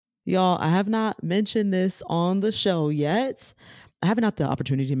Y'all, I have not mentioned this on the show yet. I haven't had the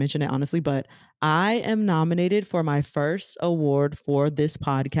opportunity to mention it, honestly, but I am nominated for my first award for this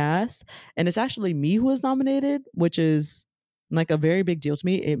podcast. And it's actually me who is nominated, which is like a very big deal to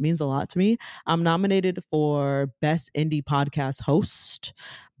me. It means a lot to me. I'm nominated for Best Indie Podcast Host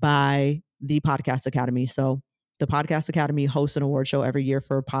by the Podcast Academy. So, the Podcast Academy hosts an award show every year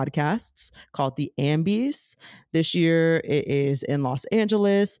for podcasts called the Ambies. This year it is in Los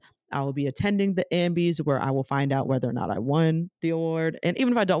Angeles. I will be attending the Ambies where I will find out whether or not I won the award. And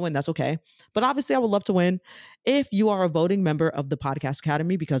even if I don't win, that's okay. But obviously, I would love to win. If you are a voting member of the Podcast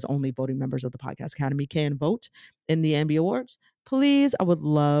Academy, because only voting members of the Podcast Academy can vote in the Ambie Awards, please, I would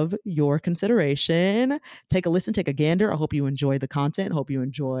love your consideration. Take a listen, take a gander. I hope you enjoy the content. I hope you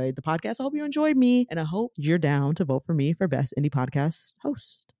enjoy the podcast. I hope you enjoy me. And I hope you're down to vote for me for Best Indie Podcast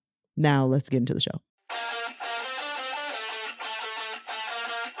Host. Now, let's get into the show.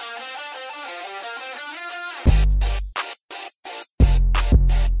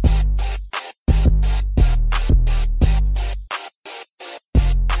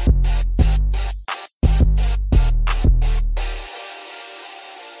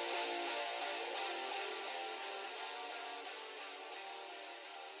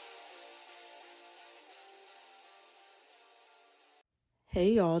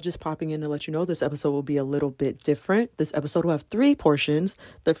 Hey y'all, just popping in to let you know this episode will be a little bit different. This episode will have 3 portions.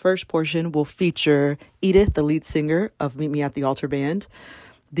 The first portion will feature Edith, the lead singer of Meet Me at the Altar Band.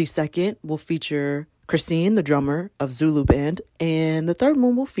 The second will feature Christine, the drummer of ZULU Band. And the third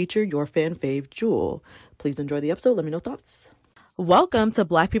one will feature your fan fave, Jewel. Please enjoy the episode. Let me know thoughts. Welcome to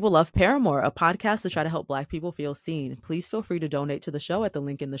Black People Love Paramore, a podcast to try to help Black people feel seen. Please feel free to donate to the show at the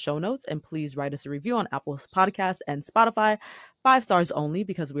link in the show notes, and please write us a review on Apple Podcasts and Spotify. 5 stars only,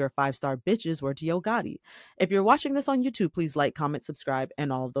 because we are 5-star bitches. We're Dio Gotti. If you're watching this on YouTube, please like, comment, subscribe,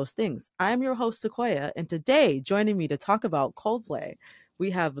 and all of those things. I am your host, Sequoia, and today, joining me to talk about Coldplay,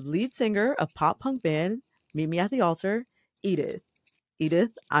 we have lead singer of pop punk band Meet Me at the Altar, Edith.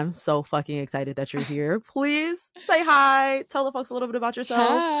 Edith, I'm so fucking excited that you're here. Please say hi. Tell the folks a little bit about yourself.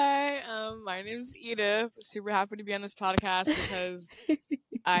 Hi, my name's Edith. Super happy to be on this podcast because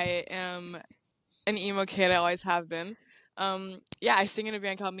I am an emo kid. I always have been. I sing in a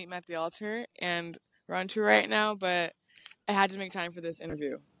band called Meet Me at the Altar, and we're on tour right now, but I had to make time for this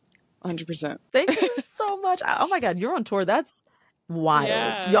interview. 100%. Thank you so much. Oh my God, you're on tour. That's wild.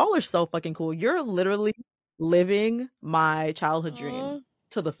 Yeah. Y'all are so fucking cool. You're literally living my childhood dream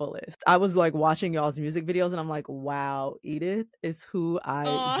to the fullest. I was like watching y'all's music videos and I'm like, wow, Edith is who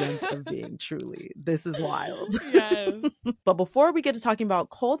I dreamt of being truly. This is wild. Yes. But before we get to talking about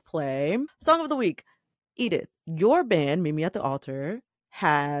Coldplay, Song of the Week, Edith, your band, Meet Me at the Altar,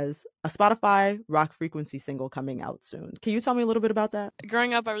 has a Spotify Rock Frequency single coming out soon. Can you tell me a little bit about that?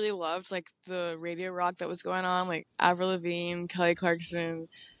 Growing up, I really loved like the radio rock that was going on, like Avril Lavigne, Kelly Clarkson,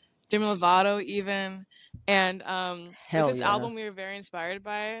 Demi Lovato even. And with this album, we were very inspired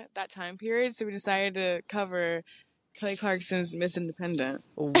by that time period, so we decided to cover Kelly Clarkson's Miss Independent.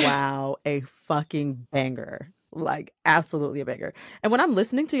 Wow, a fucking banger. Like, absolutely a banger. And when I'm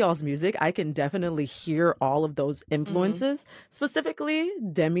listening to y'all's music, I can definitely hear all of those influences. Specifically,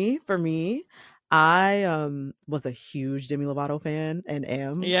 Demi, for me. I was a huge Demi Lovato fan and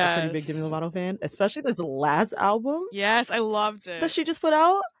am a pretty big Demi Lovato fan, especially this last album. Yes, I loved it. That she just put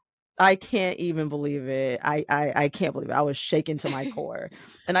out. I can't even believe it. I can't believe it. I was shaken to my core.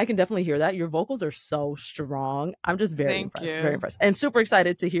 And I can definitely hear that. Your vocals are so strong. I'm just very impressed. Very impressed. And super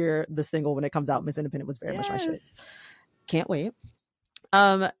excited to hear the single when it comes out. Miss Independent was very much my shit. Can't wait.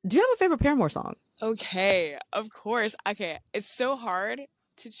 Do you have a favorite Paramore song? Okay, of course. Okay, it's so hard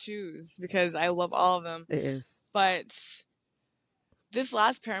to choose because I love all of them. It is. But this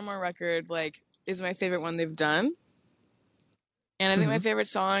last Paramore record, like, is my favorite one they've done. And I think my favorite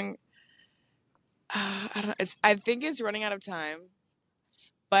song, I think it's Running Out of Time.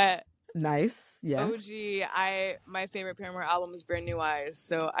 But nice, yeah. OG, my favorite Paramore album is Brand New Eyes.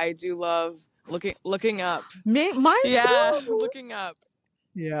 So I do love looking up. Mine too. Too. Looking Up.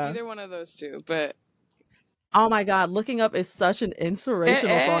 Yeah. Either one of those two, but. Oh my God, Looking Up is such an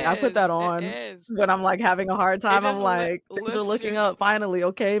inspirational song. I put that on when I'm like having a hard time. I'm like, things are looking up finally,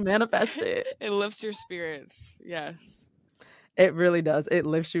 okay? Manifest it. It lifts your spirits, yes. It really does. It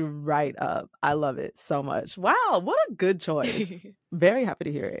lifts you right up. I love it so much. Wow, what a good choice. Very happy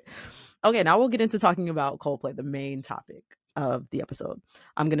to hear it. Okay, now we'll get into talking about Coldplay, the main topic of the episode.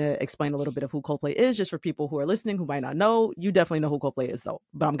 I'm going to explain a little bit of who Coldplay is, just for people who are listening who might not know. You definitely know who Coldplay is, though,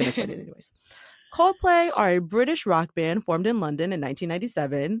 but I'm going to explain it anyways. Coldplay are a British rock band formed in London in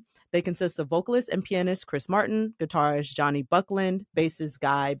 1997. They consist of vocalist and pianist Chris Martin, guitarist Johnny Buckland, bassist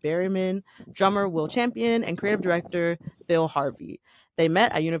Guy Berryman, drummer Will Champion, and creative director Phil Harvey. They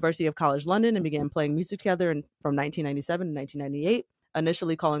met at University of College London and began playing music together from 1997 to 1998,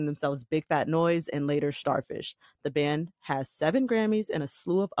 initially calling themselves Big Fat Noise and later Starfish. The band has 7 Grammys and a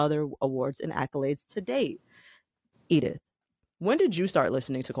slew of other awards and accolades to date. Edith, when did you start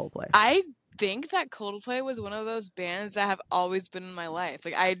listening to Coldplay? I think that Coldplay was one of those bands that have always been in my life.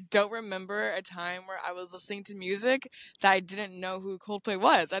 Like, I don't remember a time where I was listening to music that I didn't know who Coldplay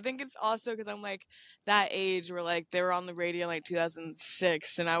was. I think it's also because I'm like that age where like they were on the radio in like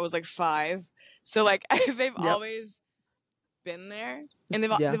 2006 and I was like 5. So like they've always been there, and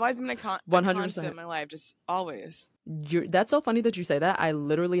they've always been a constant in my life, just always. That's so funny that you say that. I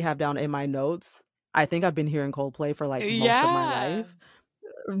literally have down in my notes, I think I've been hearing Coldplay for like most of my life.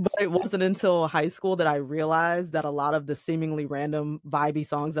 But it wasn't until high school that I realized that a lot of the seemingly random vibey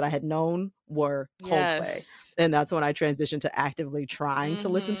songs that I had known were Coldplay. And that's when I transitioned to actively trying to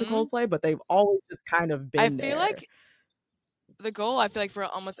listen to Coldplay, but they've always just kind of been there. I feel like the goal, for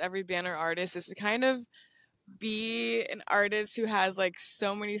almost every band or artist is to kind of be an artist who has like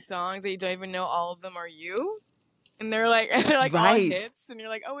so many songs that you don't even know all of them are you. And they're like all hits, and you're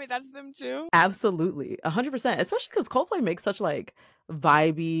like, oh wait, that's them too. Absolutely, 100%. Especially because Coldplay makes such like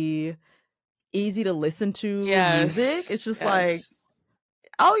vibey, easy to listen to music. It's just like,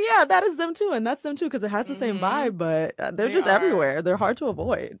 oh yeah, that is them too, and that's them too, because it has the same vibe, but they're just everywhere. They're hard to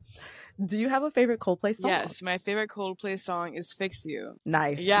avoid. Do you have a favorite Coldplay song? Yes, my favorite Coldplay song is "Fix You."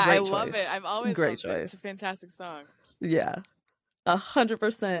 Nice. Yeah, great I choice. love it. I've always loved it. It's a fantastic song. Yeah.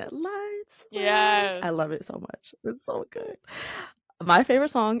 100% lights. Yes. I love it so much. It's so good. My favorite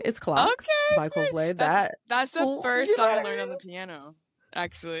song is Clocks by Coldplay. That's the first song I learned on the piano,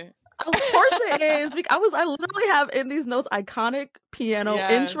 actually. Of course it is. I literally have in these notes iconic piano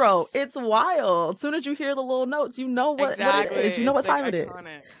intro. It's wild. As soon as you hear the little notes, you know what it is. You know what time it is.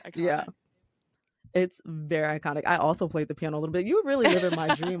 Iconic. Yeah. It's very iconic. I also played the piano a little bit. You really live in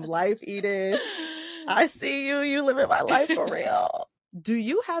my dream life, Edith. I see you. You live in my life for real. Do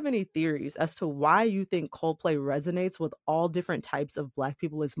you have any theories as to why you think Coldplay resonates with all different types of Black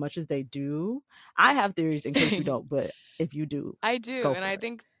people as much as they do? I have theories in case you don't, but if you do, I do. And I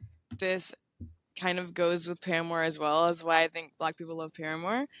think this kind of goes with Paramore as well, as why I think Black people love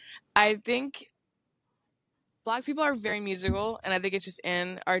Paramore. I think Black people are very musical, and I think it's just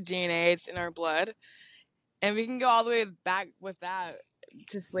in our DNA, it's in our blood. And we can go all the way back with that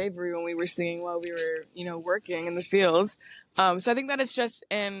to slavery when we were singing while we were, working in the fields. So I think that it's just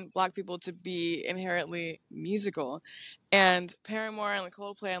in Black people to be inherently musical. And Paramore and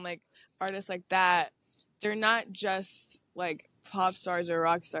Coldplay and like artists like that, they're not just like pop stars or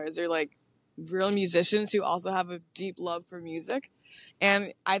rock stars. They're like real musicians who also have a deep love for music.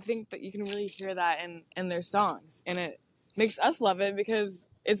 And I think that you can really hear that in their songs. And it makes us love it because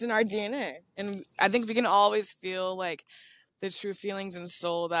it's in our DNA. And I think we can always feel like the true feelings and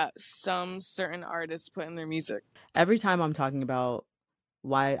soul that some certain artists put in their music. Every time I'm talking about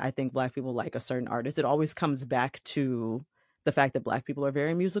why I think Black people like a certain artist, it always comes back to the fact that Black people are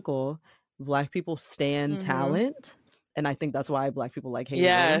very musical. Black people stand talent. And I think that's why Black people like Haley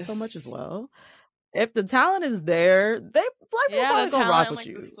Williams so much as well. If the talent is there, Black people probably gonna rock with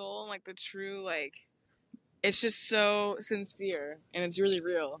you. The soul and like the true, like, it's just so sincere and it's really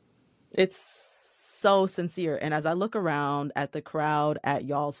real. It's so sincere. And as I look around at the crowd at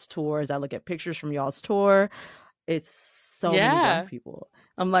y'all's tour, as I look at pictures from y'all's tour, it's so many Black people.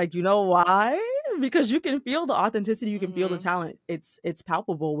 I'm like, you know why? Because you can feel the authenticity, you can feel the talent. It's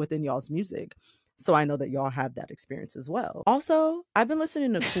palpable within y'all's music. So I know that y'all have that experience as well. Also, I've been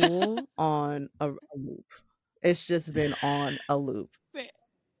listening to Cool on a loop. It's just been on a loop.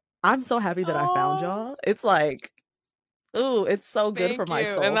 I'm so happy that I found y'all. It's like, ooh, it's so good for my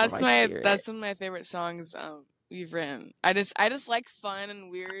soul. And that's that's one of my favorite songs we've written. I just like fun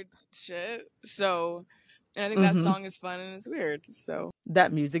and weird shit. So, and I think that song is fun and it's weird. So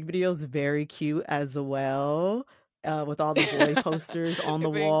that music video is very cute as well. With all the boy posters on the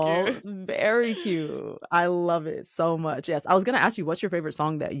wall. Very cute. I love it so much. Yes. I was going to ask you, what's your favorite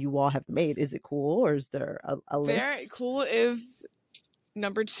song that you all have made? Is it Cool, or is there a list? Very Cool is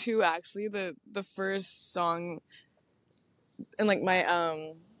number 2, actually. The first song, and like my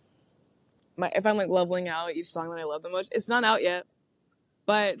if I'm like leveling out each song that I love the most, it's not out yet,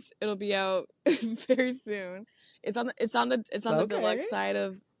 but it'll be out very soon. It's on the deluxe side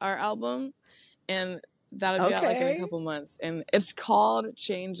of our album, and that'll be out like in a couple months. And it's called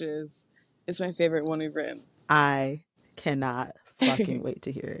Changes. It's my favorite one we've written. I cannot fucking wait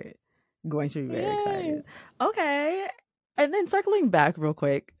to hear it. Going to be very Yay. excited. Okay. And then circling back real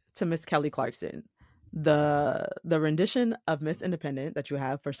quick to Miss Kelly Clarkson, the rendition of Miss Independent that you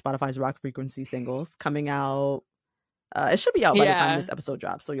have for Spotify's Rock Frequency singles coming out. It should be out by the time this episode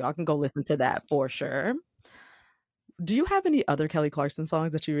drops, so y'all can go listen to that for sure. Do you have any other Kelly Clarkson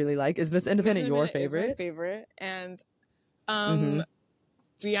songs that you really like? Is Miss Independent your favorite? Is my favorite, and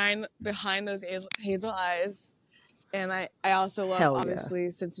behind those hazel eyes, and I also love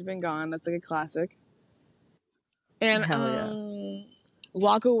obviously Since You've Been Gone. That's like a classic. And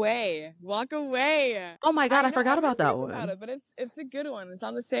Walk Away. Oh my god, I forgot about that one. But it's a good one. It's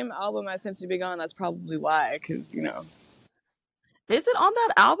on the same album as Since You've Been Gone. That's probably why, because Is it on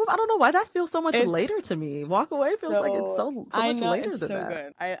that album? I don't know why that feels so much later to me. Walk Away feels like it's so much later than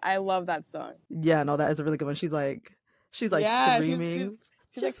that. Good. I love that song. Yeah, no, that is a really good one. She's like screaming.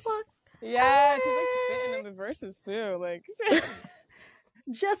 She's like spitting in the verses too. Like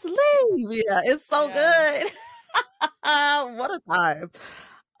just leave. Yeah, it's so good. What a time.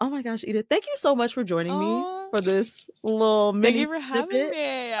 Oh my gosh, Edith, thank you so much for joining me for this little mini snippet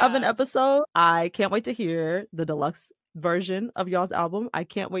of an episode. I can't wait to hear the deluxe version of y'all's album. I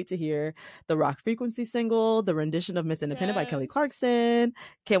can't wait to hear the Rock Frequency single, the rendition of Miss Independent by Kelly Clarkson.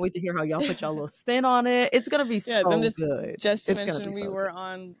 Can't wait to hear how y'all put y'all little spin on it. It's gonna be so good. Just to mention, we were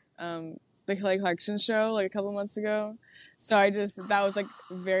on the Kelly Clarkson show like a couple months ago, so that was like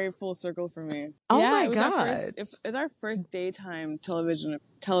very full circle for me. Oh my god, it was our first daytime television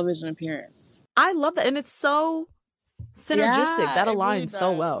appearance. I love that, and it's so synergistic. That aligns really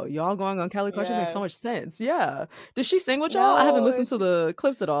so well. Y'all going on Kelly Clarkson makes so much sense. Yeah. Did she sing with y'all? I haven't listened to the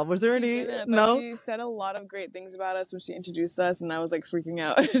clips at all. Was there any? No. She said a lot of great things about us when she introduced us, and I was like freaking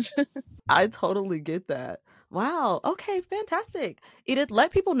out. I totally get that. Wow. Okay, fantastic. Edith,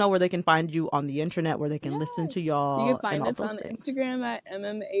 let people know where they can find you on the internet, where they can listen to y'all. You can find us on Instagram at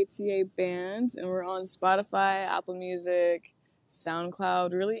MMATA Band, and we're on Spotify, Apple Music,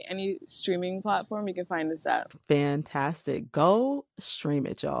 SoundCloud, really any streaming platform you can find us at. Fantastic. Go stream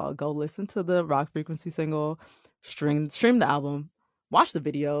it, y'all. Go listen to the Rock Frequency single, stream the album, watch the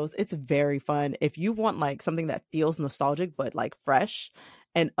videos. It's very fun. If you want like something that feels nostalgic but like fresh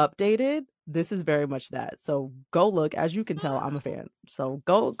and updated, this is very much that. So go look. As you can tell, I'm a fan. So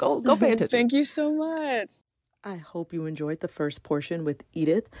go pay attention. Thank you so much. I hope you enjoyed the first portion with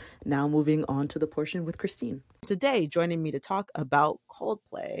Edith. Now moving on to the portion with Christine. Today, joining me to talk about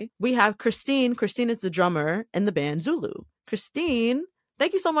Coldplay, we have Christine. Christine is the drummer in the band ZULU. Christine,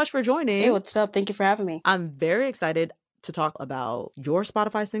 thank you so much for joining. Hey, what's up? Thank you for having me. I'm very excited to talk about your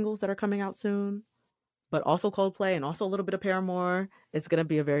Spotify singles that are coming out soon, but also Coldplay and also a little bit of Paramore. It's going to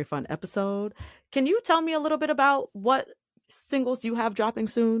be a very fun episode. Can you tell me a little bit about what singles you have dropping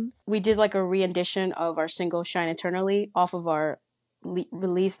soon? We did like a re-edition of our single Shine Eternally off of our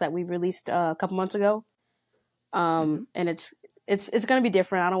release that we released a couple months ago. And it's going to be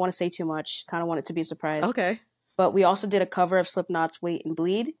different. I don't want to say too much. Kind of want it to be a surprise. Okay. But we also did a cover of Slipknot's Wait and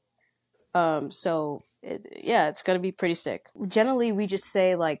Bleed. It's going to be pretty sick. Generally, we just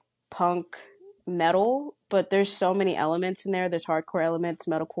say like punk metal, but there's so many elements in there. There's hardcore elements,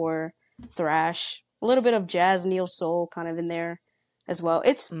 metalcore, thrash, a little bit of jazz, neo soul kind of in there as well.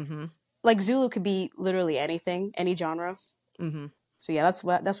 It's like ZULU could be literally anything, any genre. So yeah, that's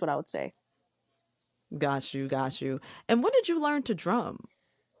what I would say. Got you. And when did you learn to drum?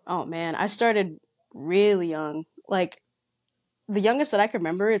 Oh man, I started really young. Like the youngest that I can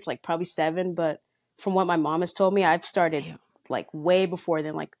remember, it's like probably 7. But from what my mom has told me, I've started like way before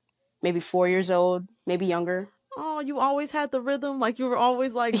then, like maybe 4 years old, maybe younger. Oh, you always had the rhythm? Like you were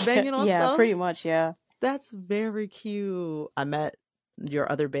always like banging on stuff? Yeah, pretty much, yeah. That's very cute. I met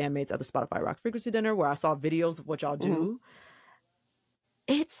your other bandmates at the Spotify Rock Frequency dinner where I saw videos of what y'all do.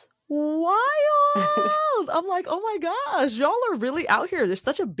 It's wild. I'm like, oh my gosh, y'all are really out here. There's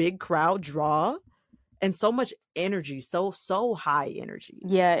such a big crowd draw and so much energy, so high energy.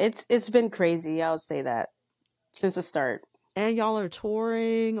 Yeah, it's been crazy. I would say that since the start. And y'all are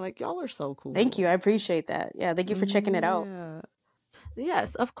touring. Like, y'all are so cool. Thank you. I appreciate that. Yeah, thank you for checking it out.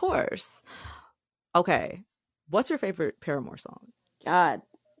 Yes, of course. Okay. What's your favorite Paramore song? God.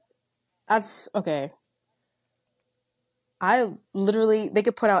 That's... Okay. I literally... They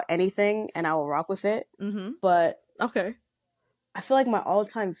could put out anything and I will rock with it. But... Okay. I feel like my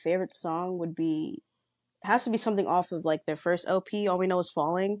all-time favorite song would be... It has to be something off of, like, their first LP, All We Know Is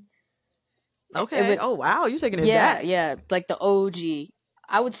Falling. Okay. Oh, wow. You're taking it back. Yeah. Like the OG.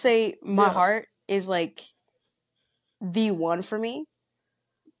 I would say My Heart is like the one for me.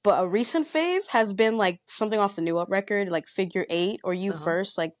 But a recent fave has been like something off the New Up record, like Figure 8 or You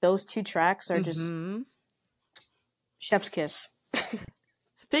First. Like those 2 tracks are just chef's kiss.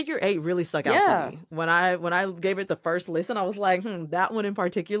 Figure 8 really stuck out Yeah. to me. When I gave it the first listen, I was like, that one in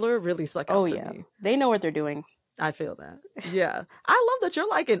particular really stuck out to me. They know what they're doing. I feel that. Yeah. I love that you're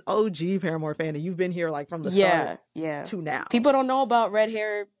like an OG Paramore fan and you've been here like from the start to now. People don't know about red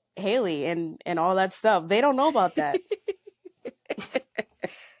hair Haley and all that stuff. They don't know about that.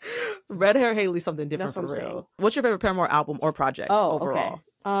 Red hair Haley's something different. That's what for I'm real. saying. What's your favorite Paramore album or project overall?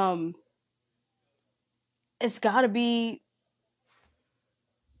 Okay. It's gotta be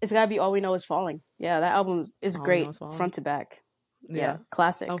All We Know Is Falling. Yeah, that album is great front to back. Yeah,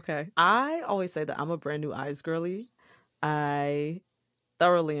 classic. Okay. I always say that I'm a Brand New Eyes girly. I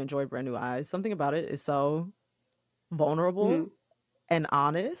thoroughly enjoy Brand New Eyes. Something about it is so vulnerable and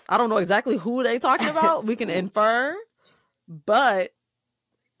honest. I don't know exactly who they talking about. We can infer, but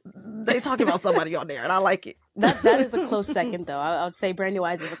they talking about somebody on there, and I like it. That is a close second, though. I would say Brand New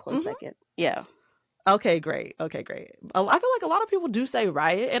Eyes is a close second. Yeah. Okay, great. I feel like a lot of people do say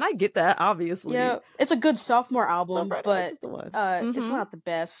Riot, and I get that, obviously. Yeah, it's a good sophomore album, but the one. It's not the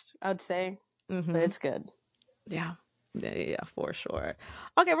best, I would say, but it's good. Yeah, for sure.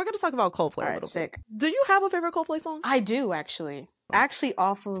 Okay, we're going to talk about Coldplay a little sick. bit. Do you have a favorite Coldplay song? I do, actually. Actually,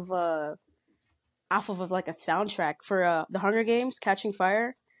 off of like a soundtrack for The Hunger Games, Catching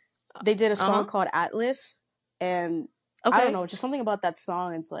Fire, they did a song called Atlas, and I don't know, just something about that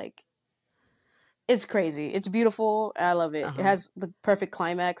song, it's like, it's crazy. It's beautiful. I love it. It has the perfect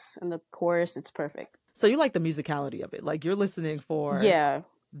climax and the chorus. It's perfect. So you like the musicality of it. Like you're listening for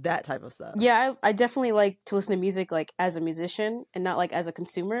that type of stuff. Yeah, I definitely like to listen to music like as a musician and not like as a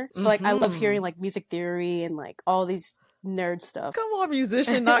consumer. So like I love hearing like music theory and like all these nerd stuff. Come on,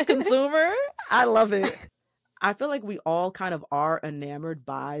 musician, not consumer. I love it. I feel like we all kind of are enamored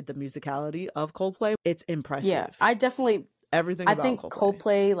by the musicality of Coldplay. It's impressive. Yeah, I definitely everything I about think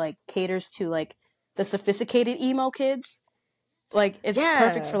Coldplay like caters to like the sophisticated emo kids. Like it's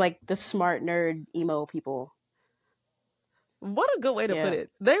perfect for like the smart nerd emo people. What a good way to put it.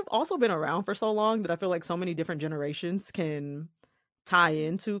 They've also been around for so long that I feel like so many different generations can tie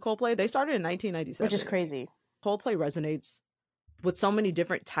into Coldplay. They started in 1997. Which is crazy. Coldplay resonates with so many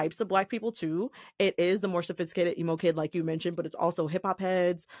different types of Black people too. It is the more sophisticated emo kid like you mentioned, but it's also hip hop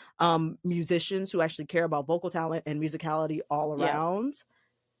heads, musicians who actually care about vocal talent and musicality all around.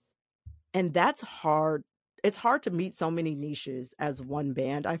 And that's hard. It's hard to meet so many niches as one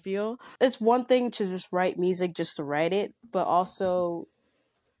band, I feel. It's one thing to just write music just to write it, but also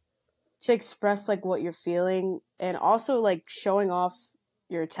to express like what you're feeling and also like showing off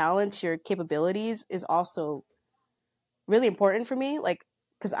your talents, your capabilities is also really important for me. Like,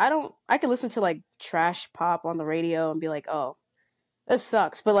 cause I could listen to like trash pop on the radio and be like, oh, this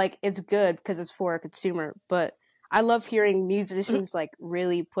sucks. But like, it's good because it's for a consumer. But I love hearing musicians like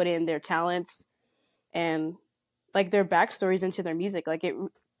really put in their talents and like their backstories into their music. Like it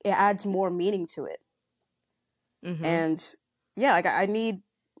adds more meaning to it. And yeah, like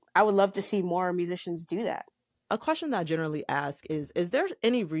I would love to see more musicians do that. A question that I generally ask is there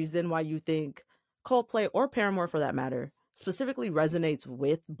any reason why you think Coldplay or Paramore for that matter specifically resonates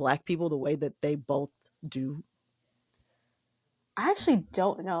with Black people the way that they both do? I actually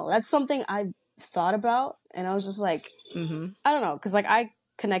don't know. That's something I've thought about and I was just like, I don't know. Cause like I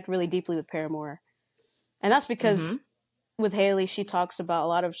connect really deeply with Paramore. And that's because with Haley, she talks about a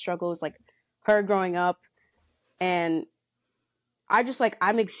lot of struggles, like her growing up. And I just like,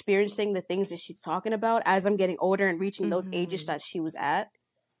 I'm experiencing the things that she's talking about as I'm getting older and reaching those ages that she was at.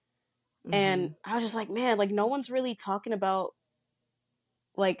 And I was just like, man, like no one's really talking about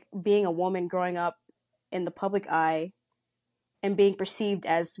like being a woman growing up in the public eye and being perceived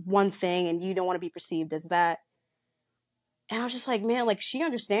as one thing and you don't want to be perceived as that. And I was just like, man, like she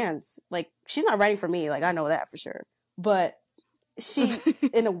understands. Like she's not writing for me. Like I know that for sure. But she,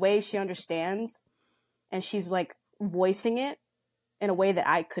 in a way, she understands and she's like voicing it in a way that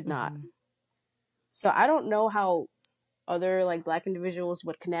I could not. So I don't know how other like Black individuals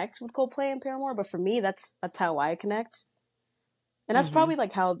would connect with Coldplay and Paramore, but for me, that's how I connect. And that's probably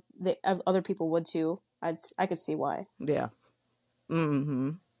like how other people would too. I could see why. Yeah.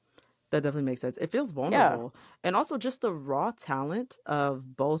 That definitely makes sense. It feels vulnerable. And also just the raw talent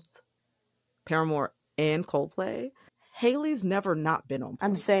of both Paramore and Coldplay. Haley's never not been on point.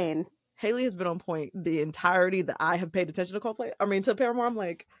 I'm saying. Haley has been on point the entirety that I have paid attention to Coldplay. I mean, to Paramore, I'm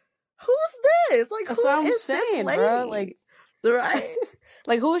like, who's this? Like, that's what I'm saying, bro. Like, right?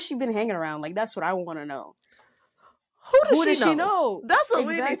 Like, who has she been hanging around? Like, that's what I want to know. Who does she know? That's what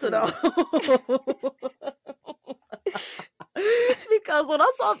we need to know. Because when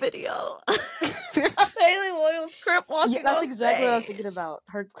I saw a video, Haley Williams crip walking. Yeah, that's exactly what I was thinking about.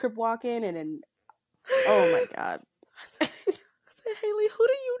 Her crip walking, and then, oh my god. I said, said, Haley, who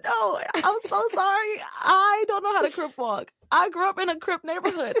do you know? I'm so sorry. I don't know how to crip walk. I grew up in a crip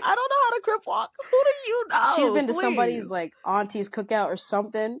neighborhood. I don't know how to crip walk. Who do you know? She's been to Please. somebody's like auntie's cookout or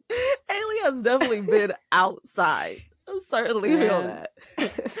something. Haley has definitely been outside. I certainly feel that.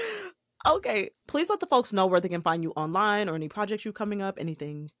 Okay, please let the folks know where they can find you online or any projects you coming up,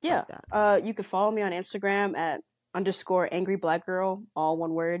 anything like that. You can follow me on Instagram at _angryblackgirl, all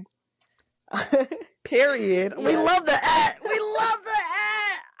one word. Period. Yeah. We love the at. We love the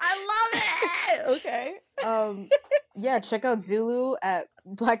at. I love it. Okay. Yeah, check out ZULU at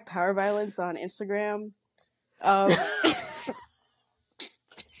Black Power Violence on Instagram.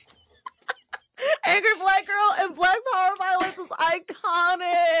 Angry Black Girl and Black Power Violence is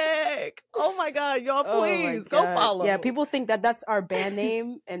iconic. Oh my God, y'all, please go follow. Yeah, people think that that's our band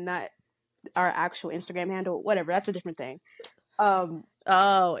name and not our actual Instagram handle. Whatever, that's a different thing.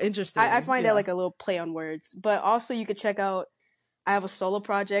 Oh, interesting. I find that like a little play on words. But also you could check out, I have a solo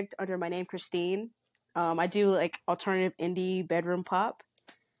project under my name, Christine. I do like alternative indie bedroom pop.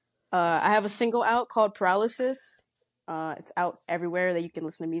 I have a single out called Paralysis. It's out everywhere that you can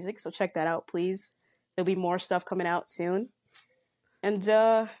listen to music, so check that out, please. There'll be more stuff coming out soon. And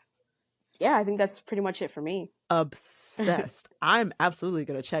yeah, I think that's pretty much it for me. Obsessed. I'm absolutely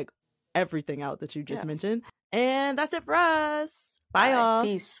going to check everything out that you just mentioned. And that's it for us. Bye, y'all.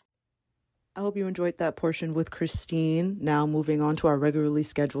 Peace. I hope you enjoyed that portion with Christine. Now moving on to our regularly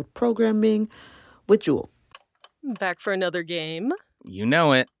scheduled programming with Jewel. Back for another game. You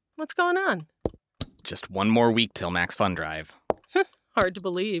know it. What's going on? Just one more week till Max Fun Drive. Hard to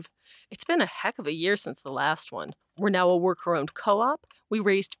believe. It's been a heck of a year since the last one. We're now a worker-owned co-op. We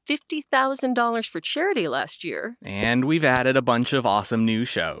raised $50,000 for charity last year. And we've added a bunch of awesome new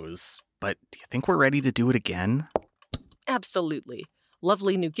shows. But do you think we're ready to do it again? Absolutely.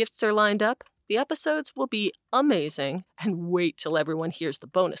 Lovely new gifts are lined up. The episodes will be amazing. And wait till everyone hears the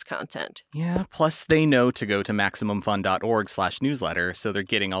bonus content. Yeah, plus they know to go to MaximumFun.org/newsletter, so they're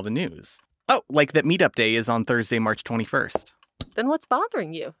getting all the news. Oh, like that meetup day is on Thursday, March 21st. Then what's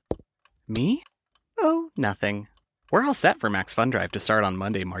bothering you? Me? Oh, nothing. We're all set for Max Fun Drive to start on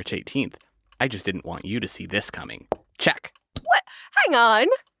Monday, March 18th. I just didn't want you to see this coming. Check. What? Hang on.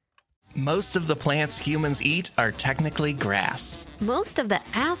 Most of the plants humans eat are technically grass. Most of the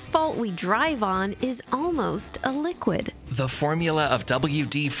asphalt we drive on is almost a liquid. The formula of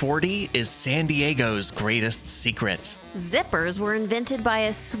WD-40 is San Diego's greatest secret. Zippers were invented by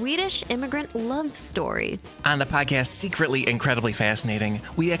a Swedish immigrant love story. On the podcast Secretly Incredibly Fascinating,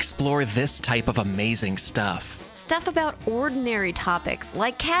 we explore this type of amazing stuff. Stuff about ordinary topics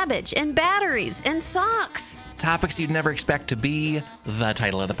like cabbage and batteries and socks. Topics you'd never expect to be the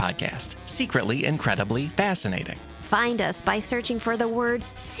title of the podcast. Secretly Incredibly Fascinating. Find us by searching for the word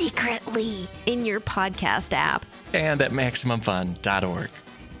secretly in your podcast app. And at MaximumFun.org.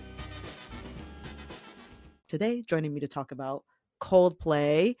 Today, joining me to talk about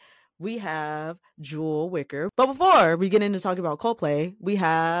Coldplay, we have Jewel Wicker. But before we get into talking about Coldplay, we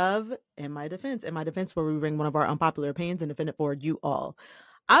have In My Defense, where we bring one of our unpopular opinions and defend it for you all.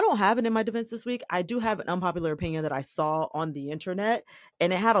 I don't have it in my defense this week. I do have an unpopular opinion that I saw on the internet,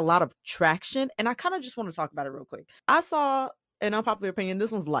 and it had a lot of traction, and I kind of just want to talk about it real quick. I saw an unpopular opinion,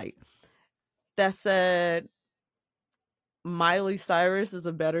 this one's light, that said Miley Cyrus is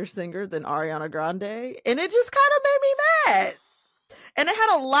a better singer than Ariana Grande, and it just kind of made me mad. And it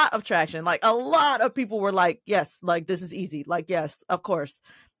had a lot of traction. Like, a lot of people were like, yes, like, this is easy. Like, yes, of course.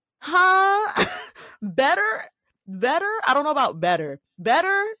 Huh? Better? I don't know about better.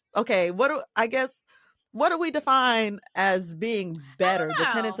 Better? Okay, what do we define as being better? The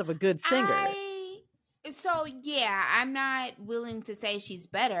tenets of a good singer. I'm not willing to say she's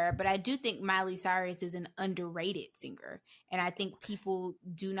better, but I do think Miley Cyrus is an underrated singer. And I think people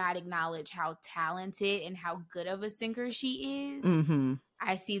do not acknowledge how talented and how good of a singer she is. Mm-hmm.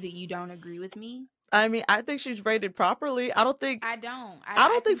 I see that you don't agree with me. I mean, I think she's rated properly. I don't think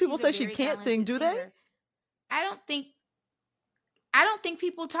people say she can't sing, do they? I don't think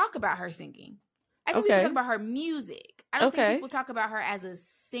people talk about her singing. I think people talk about her music. I don't think people talk about her as a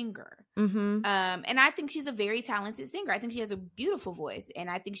singer. Mm-hmm. And I think she's a very talented singer. I think she has a beautiful voice, and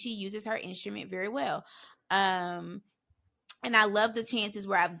I think she uses her instrument very well. And I love the chances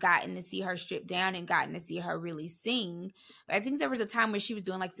where I've gotten to see her strip down and gotten to see her really sing. But I think there was a time where she was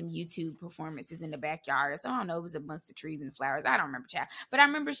doing like some YouTube performances in the backyard. So I don't know, it was amongst the trees and flowers. I don't remember, child. But I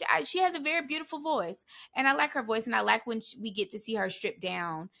remember she has a very beautiful voice. And I like her voice. And I like when we get to see her strip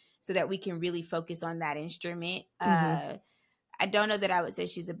down so that we can really focus on that instrument. Mm-hmm. I don't know that I would say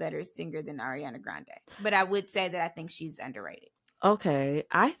she's a better singer than Ariana Grande. But I would say that I think she's underrated. Okay.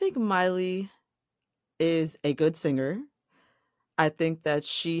 I think Miley is a good singer. I think that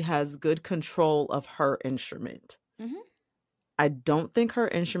she has good control of her instrument. Mm-hmm. I don't think her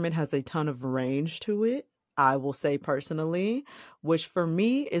instrument has a ton of range to it, I will say personally, which for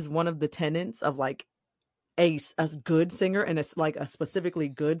me is one of the tenets of like a good singer, and it's like a specifically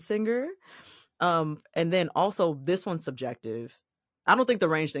good singer. And then also this one's subjective. I don't think the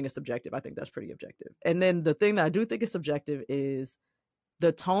range thing is subjective. I think that's pretty objective. And then the thing that I do think is subjective is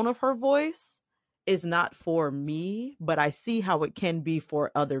the tone of her voice is not for me, but I see how it can be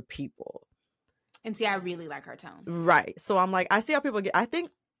for other people. And see, I really like her tone. Right. So I'm like, I see how people get, I think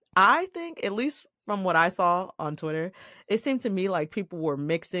at least from what I saw on Twitter, it seemed to me like people were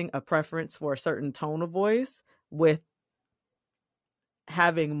mixing a preference for a certain tone of voice with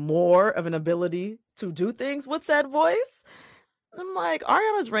having more of an ability to do things with said voice. I'm like,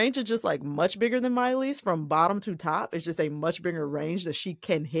 Ariana's range is just like much bigger than Miley's from bottom to top. It's just a much bigger range that she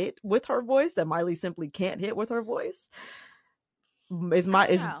can hit with her voice that Miley simply can't hit with her voice. Is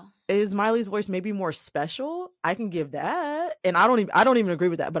Miley's voice maybe more special? I can give that. And I don't even agree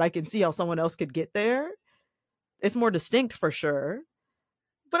with that, but I can see how someone else could get there. It's more distinct for sure.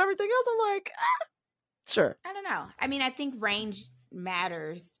 But everything else, I'm like, sure. I don't know. I mean, I think range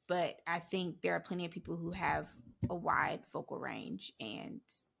matters, but I think there are plenty of people who have a wide vocal range and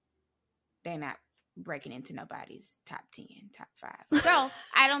they're not breaking into nobody's top 10, top 5. So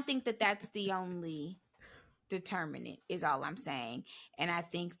I don't think that that's the only determinant is all I'm saying. And I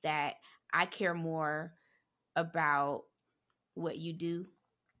think that I care more about what you do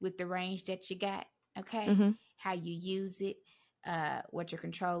with the range that you got. Okay. Mm-hmm. How you use it, what your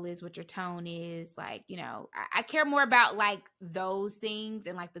control is, what your tone is. Like, you know, I care more about like those things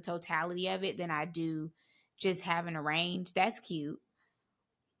and like the totality of it than I do just having a range. That's cute.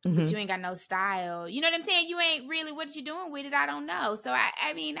 Mm-hmm. But you ain't got no style. You know what I'm saying? You ain't really what you doing with it. I don't know. So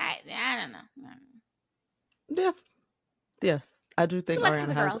I mean, I don't know. Yeah. Yes. I do think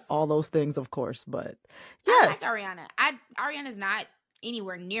Ariana has all those things, of course, but yes. I like Ariana. Ariana's not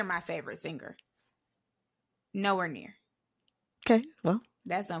anywhere near my favorite singer. Nowhere near. Okay. Well,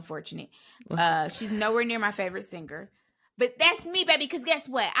 that's unfortunate. She's nowhere near my favorite singer. But that's me, baby, because guess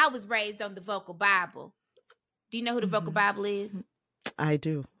what? I was raised on the vocal Bible. Do you know who the vocal Bible is? I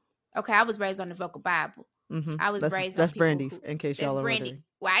do. Okay, I was raised on the vocal Bible. Mm-hmm. I was raised on that's Brandy, in case y'all are Brandy. wondering.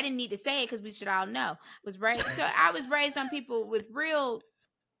 Well, I didn't need to say it because we should all know. I was raised on people with real,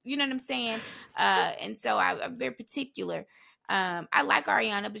 you know what I'm saying? And so I'm very particular. I like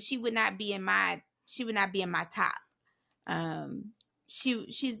Ariana, but she would not be in my top.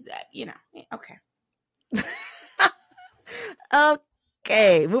 She's you know, okay.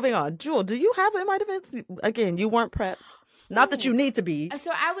 Okay, moving on. Jewel, do you have in my defense? Again, you weren't prepped. Not that you need to be.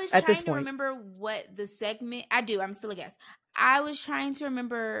 So I was trying to remember what the segment. I do. I'm still a guest. I was trying to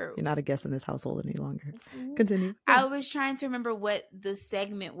remember. You're not a guest in this household any longer. Continue. I was trying to remember what the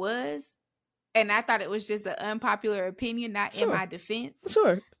segment was, and I thought it was just an unpopular opinion, not in my defense.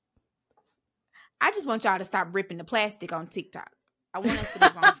 Sure. I just want y'all to stop ripping the plastic on TikTok. I want us to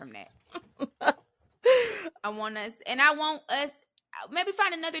move on from that. I want us maybe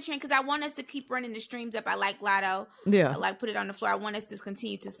find another trend because I want us to keep running the streams up. I like Lotto. Yeah. I like Put It on the Floor. I want us to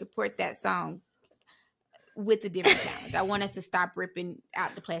continue to support that song with a different challenge. I want us to stop ripping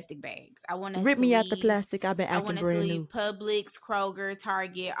out the plastic bags. I want us Rip to me leave, out the plastic. I've been acting brand new. I want us to leave Publix, Kroger,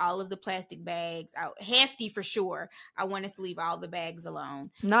 Target, all of the plastic bags out. Hefty for sure. I want us to leave all the bags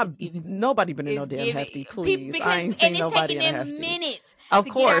alone. Nobody been in no damn Hefty, please. I ain't seen nobody in a Hefty. It's taking them minutes to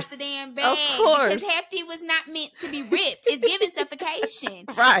get out the damn bag. Of course. Because Hefty was not meant to be ripped. It's giving suffocation.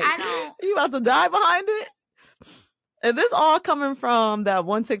 Right. You about to die behind it? And this all coming from that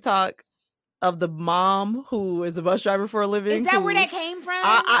one TikTok of the mom who is a bus driver for a living. Is that where that came from?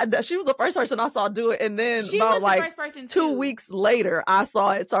 She was the first person I saw do it, and then she about was like the first person 2 weeks later, I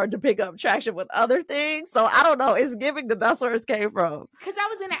saw it start to pick up traction with other things. So I don't know. It's giving that's where it came from. Because I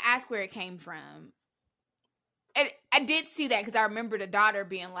was gonna ask where it came from, and I did see that because I remember the daughter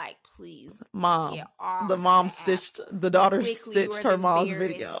being like, "Please, mom." The mom stitched the daughter stitched her mom's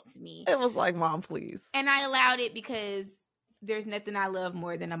video. It was like, "Mom, please." And I allowed it because there's nothing I love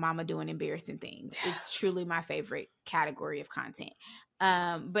more than a mama doing embarrassing things. Yes. It's truly my favorite category of content.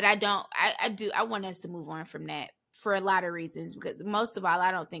 But I want us to move on from that for a lot of reasons, because most of all,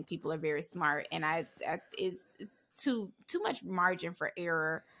 I don't think people are very smart, and it's too much margin for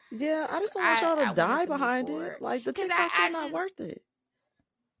error. Yeah, I just don't want y'all to die behind it. Like the TikTok is not worth it.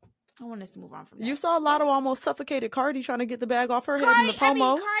 I want us to move on from that. You saw Lotto almost suffocated Cardi trying to get the bag off her head in the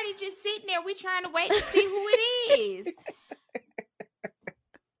promo. Cardi just sitting there. We trying to wait to see who it is.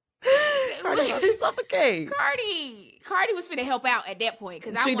 Cardi about to suffocate. Cardi was finna help out at that point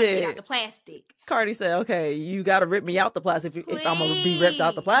because I She want to did. get out the plastic. Cardi said, "Okay, you got to rip me out the plastic if I'm gonna be ripped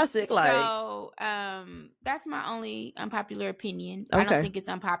out the plastic." Like, so, that's my only unpopular opinion. I don't think it's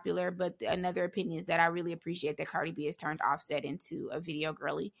unpopular, but another opinion is that I really appreciate that Cardi B has turned Offset into a video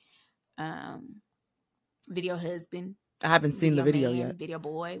girly, video husband. I haven't seen the video man, yet. Video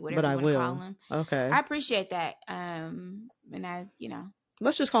boy, whatever but you I want to will. call him. Okay. I appreciate that. And I,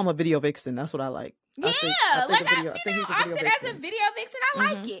 Let's just call him a video vixen. That's what I like. Yeah, I think he's a video Offset as a vixen. video vixen,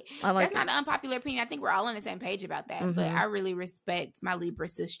 I like it. I like That's not an unpopular opinion. I think we're all on the same page about that. But I really respect my Libra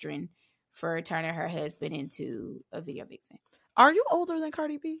sister for turning her husband into a video vixen. Are you older than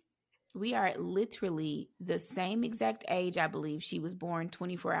Cardi B? We are literally the same exact age, I believe. She was born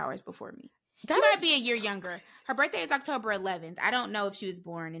 24 hours before me. She might be a year younger. Her birthday is October 11th. I don't know if she was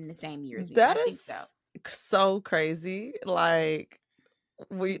born in the same year as me. I think so crazy. Like,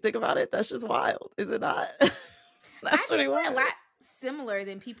 when you think about it, that's just wild, is it not? That's I really think we're wild. a lot similar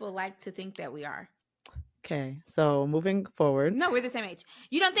than people like to think that we are. Okay, so moving forward. No, we're the same age.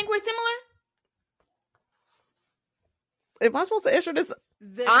 You don't think we're similar? Am I supposed to answer this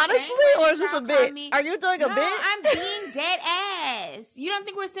honestly, or is this a bit? Are you doing a bit? I'm being dead ass. You don't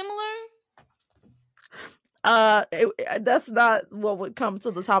think we're similar? That's not what would come to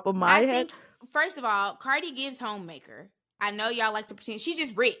the top of my head. Think, first of all, Cardi gives homemaker. I know y'all like to pretend she's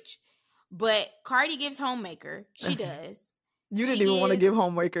just rich, but Cardi gives homemaker. She does. You didn't even want to give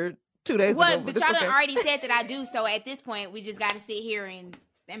homemaker 2 days ago. But y'all done already said that I do. So at this point, we just got to sit here and,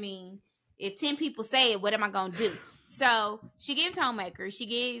 I mean, if 10 people say it, what am I going to do? So she gives homemaker. She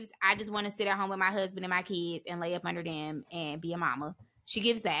gives, I just want to sit at home with my husband and my kids and lay up under them and be a mama. She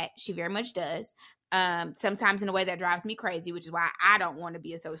gives that. She very much does. Sometimes in a way that drives me crazy, which is why I don't want to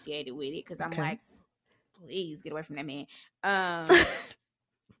be associated with it. Because I'm like, please get away from that man.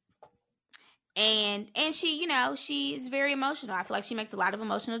 And she, she is very emotional. I feel like she makes a lot of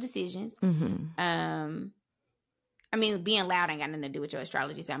emotional decisions. I mean, being loud ain't got nothing to do with your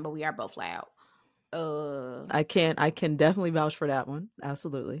astrology sign, but we are both loud. I can definitely vouch for that one.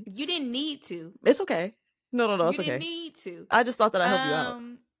 Absolutely. You didn't need to. It's okay. No, it's okay. You didn't need to. I just thought that I'd help you out.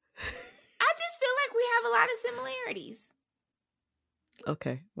 I just feel like we have a lot of similarities.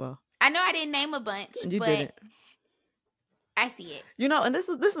 Okay, well. I know I didn't name a bunch, but didn't. I see it. And this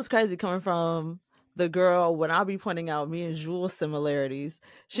is crazy coming from the girl. When I'll be pointing out me and Jules' similarities,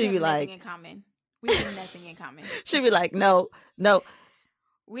 she'd be like, nothing in common. We have nothing in common. She'd be like, no.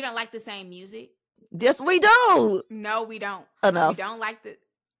 We don't like the same music. Yes, we do. No, we don't. Enough. We don't like the...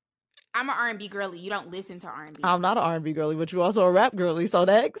 I'm an R&B girly. You don't listen to R&B. I'm not an R&B girly, but you're also a rap girly. So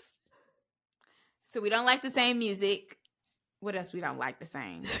next. So we don't like the same music. What else we don't like the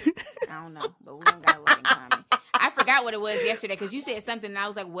same? I don't know, but we don't got a lot in common. I forgot what it was yesterday because you said something and I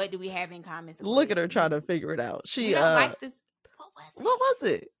was like, what do we have in common? So look at her trying to figure it out. We don't like this. What was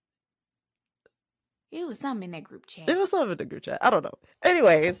it? It was something in that group chat. It was something in the group chat. I don't know.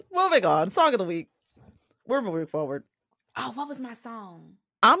 Anyways, moving on. Song of the week. We're moving forward. Oh, what was my song?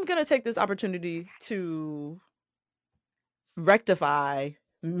 I'm going to take this opportunity to rectify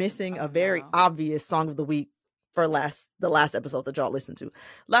missing a very obvious song of the week for the last episode that y'all listened to.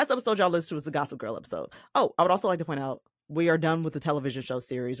 Last episode y'all listened to was the Gossip Girl episode. Oh, I would also like to point out, we are done with the television show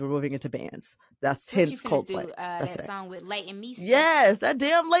series. We're moving into bands. That's hence Coldplay. That's that song with Leighton Meester. Yes, that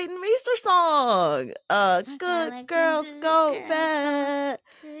damn Leighton Meester song. Good girls go bad.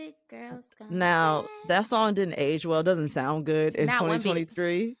 Good girls go Now, bad. that song didn't age well. It doesn't sound good in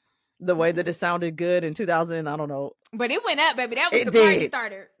 2023. The way that it sounded good in 2000, I don't know. But it went up, baby. That was the party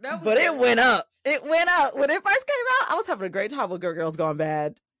starter. But it went up. It went up. When it first came out, I was having a great time with Good Girls Gone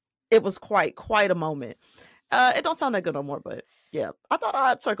Bad. It was quite a moment. It don't sound that good no more, but yeah. I thought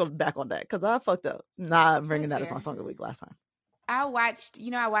I'd circle back on that because I fucked up not bringing that as my song of the week last time. I watched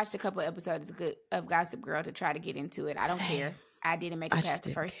a couple episodes of Gossip Girl to try to get into it. I don't care. I didn't make it past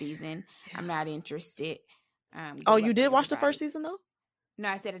the first season. I'm not interested. You did watch the first season though? No,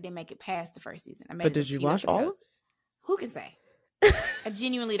 I said I didn't make it past the first season. But did you watch all of it? Who can say? I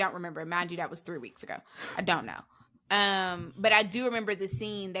genuinely don't remember. Mind you, that was 3 weeks ago. I don't know. But I do remember the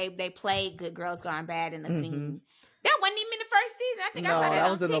scene. They played Good Girls Gone Bad in the scene. That wasn't even in the first season. I think I saw that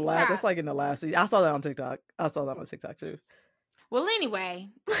on TikTok. In the last. That's like in the last season. I saw that on TikTok. I saw that on TikTok too. Well, anyway,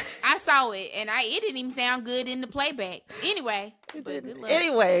 I saw it and it didn't even sound good in the playback. Anyway,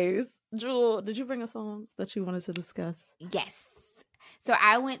 anyways, Jewel, did you bring a song that you wanted to discuss? Yes. So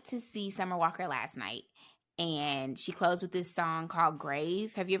I went to see Summer Walker last night, and she closed with this song called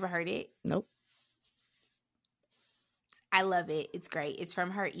Grave. Have you ever heard it? Nope. I love it. It's great. It's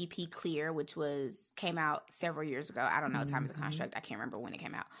from her EP Clear, which came out several years ago. I don't know. Time is a construct. I can't remember when it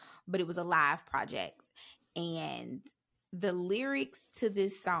came out. but it was a live project. And the lyrics to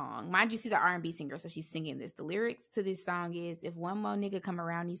this song, mind you, she's an R&B singer, so she's singing this. The lyrics to this song is, if one more nigga come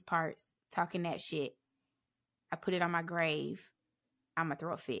around these parts talking that shit, I put it on my grave, I'ma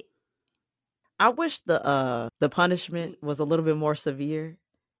throw a fit. I wish the punishment was a little bit more severe.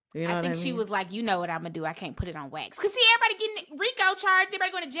 You know I what think I mean? she was like, you know what I'm gonna do, I can't put it on wax. Because see, everybody getting RICO charged,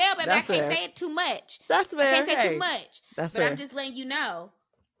 everybody going to jail, but I That's can't fair. say it too much. That's fair. I can't say Hey, too much. That's But fair. I'm just letting you know.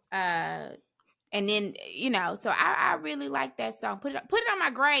 And then, you know, so I really like that song. Put it on my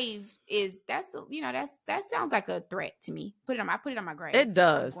grave that sounds like a threat to me. I put it on my grave. It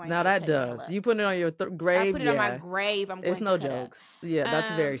does. I'm going Now to that cut the hell does. up. You put it on your grave. I put it on my grave. I'm going It's to no cut jokes. up. Yeah,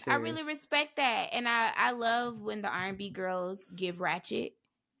 that's very serious. I really respect that, and I love when the R&B girls give ratchet.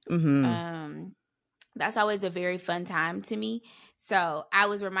 Mm-hmm. That's always a very fun time to me. So I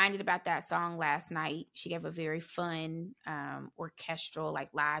was reminded about that song last night. She gave a very fun orchestral, like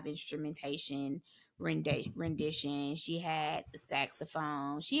live instrumentation rendition. She had the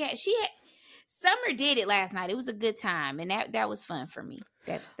saxophone. She had Summer did it last night. It was a good time, and that was fun for me.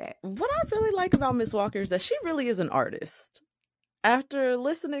 That's that. What I really like about Miss Walker is that she really is an artist. After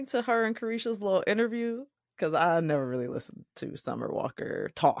listening to her and Carisha's little interview, because I never really listened to Summer Walker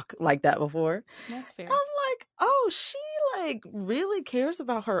talk like that before. That's fair. I'm like, oh, she like really cares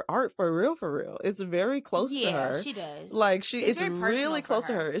about her art for real. It's very close to her. Yeah, she does. Like it's very really personal close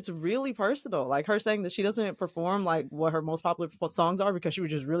for to her. her. It's really personal. Like her saying that she doesn't perform like what her most popular songs are because she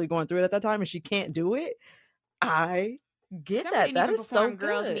was just really going through it at that time and she can't do it. I get Summer that. didn't That even is so perform good.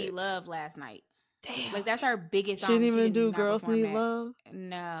 Girls Need Love last night. Damn. Like that's her biggest She song. didn't even did do not Girls perform Need that. Love?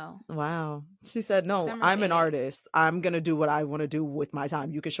 No. Wow. She said, no, Summer I'm an said- artist. I'm going to do what I want to do with my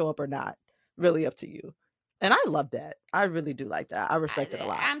time. You can show up or not. Really up to you. And I love that. I really do like that. I respect it a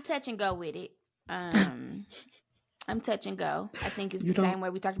lot. I'm touch and go with it. I'm touch and go. I think it's the same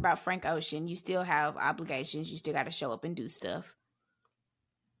way we talked about Frank Ocean. You still have obligations. You still got to show up and do stuff.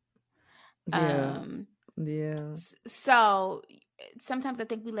 Yeah. Yeah. So sometimes I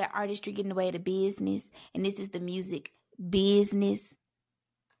think we let artistry get in the way of the business, and this is the music business.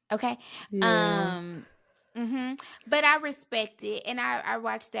 Okay. Yeah. But I respect it, and I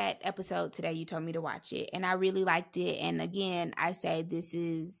watched that episode today. You told me to watch it, and I really liked it. And again, I say this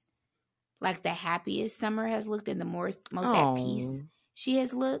is like the happiest Summer has looked, and the most at peace she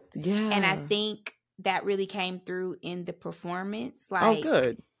has looked. Yeah. And I think that really came through in the performance. Like, Oh,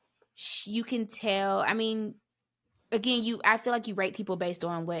 good. You can tell. I mean, again, I feel like you rate people based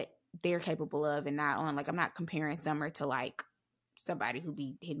on what they're capable of, and not on, like, I'm not comparing Summer to like somebody who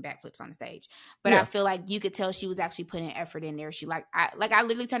be hitting backflips on the stage, but Yeah. I feel like you could tell she was actually putting effort in there. She I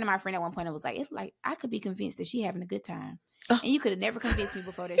literally turned to my friend at one point and was like, it's like I could be convinced that she having a good time. And you could have never convinced me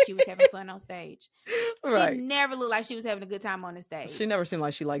before that she was having fun on stage. Right. She never looked like she was having a good time on the stage. She never seemed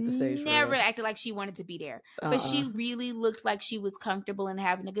like she liked the stage. for Never real. acted like she wanted to be there. But she really looked like she was comfortable and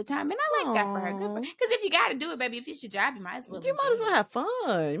having a good time. And I like that for her. Because if you got to do it, baby, if it's your job, you might as well. You might as well have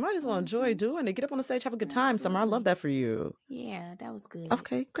fun. You might as well enjoy doing it. Get up on the stage, have a good time. Summer, I love that for you. Yeah, that was good.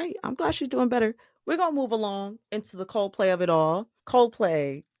 Okay, great. I'm glad she's doing better. We're going to move along into the Coldplay of it all.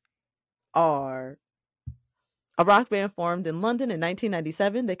 Coldplay are a rock band formed in London in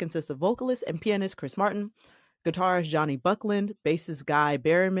 1997. They consist of vocalist and pianist Chris Martin, guitarist Johnny Buckland, bassist Guy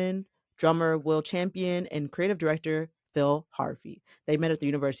Berryman, drummer Will Champion, and creative director Phil Harvey. They met at the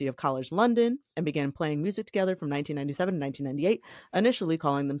University of College London and began playing music together from 1997 to 1998, initially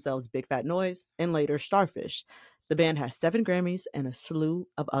calling themselves Big Fat Noise and later Starfish. The band has 7 Grammys and a slew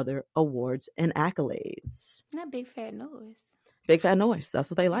of other awards and accolades. Not Big Fat Noise. Big Fat Noise.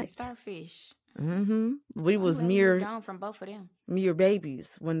 That's what they like. Starfish. We was moved on from both of them. mere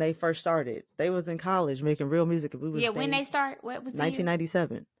babies when they first started. They was in college making real music. We was when they start, what was the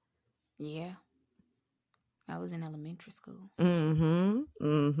 1997. year? Yeah. I was in elementary school. When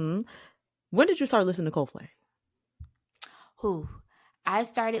did you start listening to Coldplay? I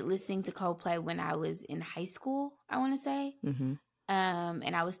started listening to Coldplay when I was in high school, I want to say.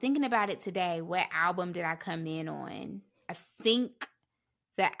 And I was thinking about it today. What album did I come in on? I think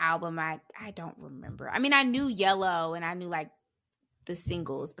the album, I don't remember. I mean, I knew Yellow and I knew like the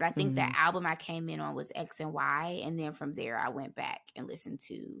singles, but I think the album I came in on was X and Y. And then from there, I went back and listened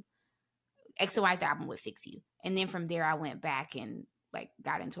to X and Y's the album with Fix You. And then from there, I went back and like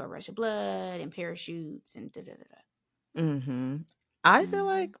got into A Rush of Blood and Parachutes and da-da-da-da. I feel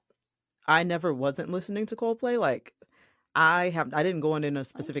like I never wasn't listening to Coldplay. Like I didn't go in a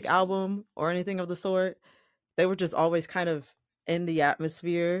specific album or anything of the sort. They were just always kind of in the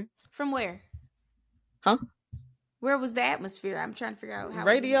atmosphere. From where? Huh? Where was the atmosphere? I'm trying to figure out how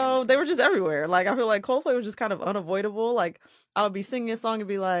radio. They were just everywhere. Like, I feel like Coldplay was just kind of unavoidable. Like, I would be singing a song and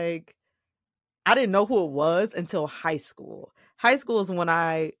be like, I didn't know who it was until high school. High school is when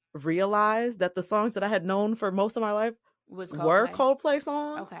I realized that the songs that I had known for most of my life were Coldplay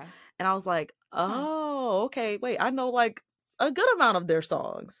songs. Okay. And I was like, oh, okay, wait, I know like a good amount of their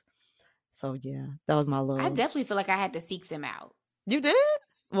songs. So yeah, that was my little. I definitely feel like I had to seek them out. You did?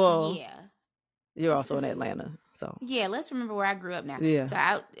 Well, yeah. You're also in Atlanta, so yeah. Let's remember where I grew up now. Yeah. So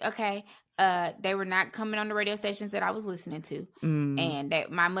they were not coming on the radio stations that I was listening to, and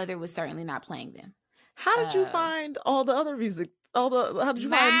that my mother was certainly not playing them. How did you find all the other music? How did you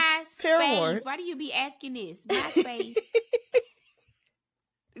find Paramore? Why do you be asking this? MySpace.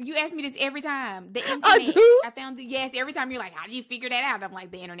 You ask me this every time. The internet. I do. I found yes. Every time you're like, how did you figure that out? I'm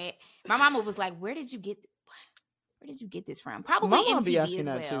like, the internet. My mama was like, where did you get this from? Probably My mom MTV be asking as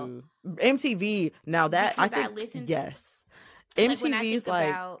well. that too. MTV. Now that because I think listened yes. Like MTV's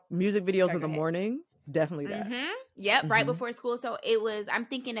like music videos in the morning. Definitely that. Mm-hmm. Yep, right before school. So it was. I'm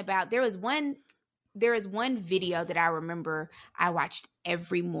thinking about there is one video that I remember I watched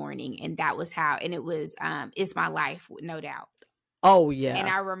every morning, and that was how. And it was "It's My Life" with No Doubt. Oh yeah, and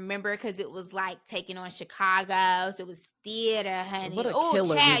I remember because it was like taking on Chicago, so it was theater, honey. What a oh,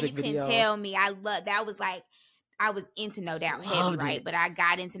 killer child, music you video. can tell me. I love that. Was like I was into No Doubt heavy, right? But I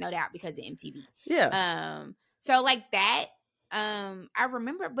got into No Doubt because of MTV. Yeah. So like that. I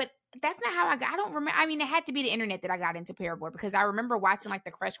remember, but that's not how I don't remember. I mean, it had to be the internet that I got into Paramore because I remember watching like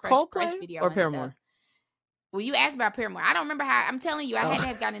the Crush video or Paramore. Stuff. Well, you asked about Paramore. I don't remember how. I'm telling you, I had to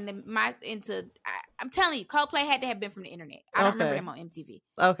have gotten I'm telling you, Coldplay had to have been from the internet. I don't remember them on MTV.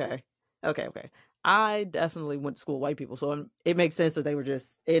 Okay. I definitely went to school with white people, so it makes sense that they were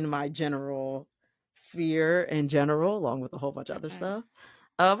just in my general sphere in general, along with a whole bunch of other stuff.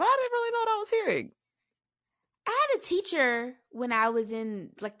 But I didn't really know what I was hearing. I had a teacher when I was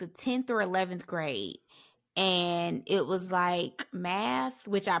in like the 10th or 11th grade, and it was like math,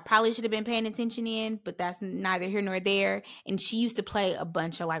 which I probably should have been paying attention in, but that's neither here nor there. And she used to play a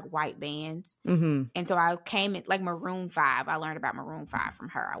bunch of like white bands. Mm-hmm. And so I came at like Maroon 5. I learned about Maroon 5 from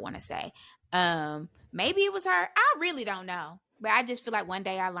her, I want to say. Maybe it was her. I really don't know. But I just feel like one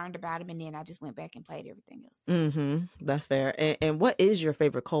day I learned about him, and then I just went back and played everything else. Mm-hmm. That's fair. And what is your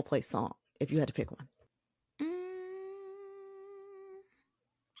favorite Coldplay song, if you had to pick one?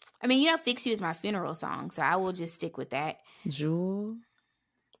 I mean, Fix You is my funeral song, so I will just stick with that. Jewel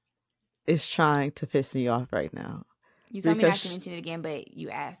is trying to piss me off right now. You told me not to mention it again, but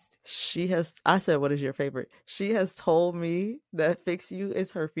you asked. I said, what is your favorite? She has told me that Fix You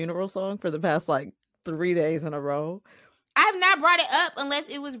is her funeral song for the past like 3 days in a row. I have not brought it up unless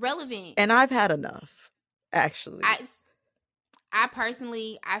it was relevant. And I've had enough, actually. I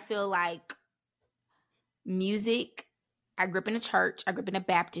personally, I feel like music... I grew up in a church. I grew up in a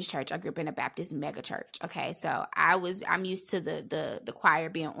Baptist church. I grew up in a Baptist mega church. Okay, so I'm used to the choir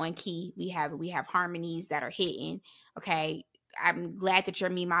being on key. We have harmonies that are hitting. Okay, I'm glad that your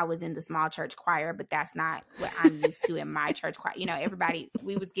Mima was in the small church choir, but that's not what I'm used to in my church choir. Everybody,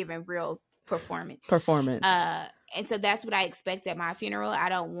 we was given real performance. And so that's what I expect at my funeral. I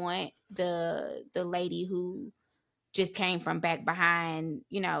don't want the lady who just came from back behind.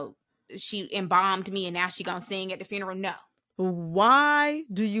 She embalmed me and now she gonna sing at the funeral. No. Why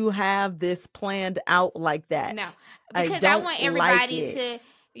do you have this planned out like that? No, because I want everybody to,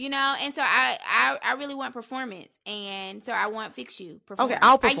 and so I really want performance, and so I want Fix You performance. Okay,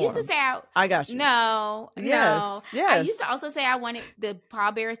 I'll perform. I used to say I got you. No. Yes. I used to also say I wanted the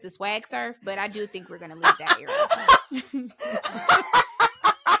pallbearers to swag surf, but I do think we're gonna leave that era.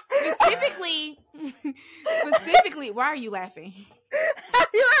 Specifically, why are you laughing? Have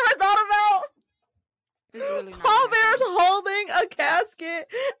you ever thought about really pallbearers holding a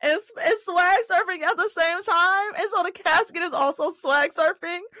casket and swag surfing at the same time, and so the casket is also swag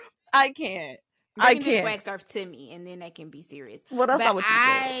surfing? I can't. They can just swag surf to me, and then they can be serious. Well, that's not what you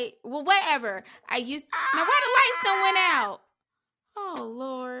said. Well, whatever. Now why the lights done went out? Oh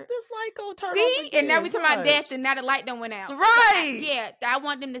Lord! This light gonna turn. See, and now we talking about death, and now the light done went out. Right? I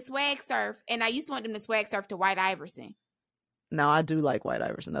want them to swag surf, and I used to want them to swag surf to White Iverson. Now I do like White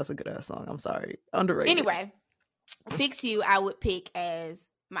Iverson. That's a good ass song. I'm sorry, underrated. Anyway, Fix You, I would pick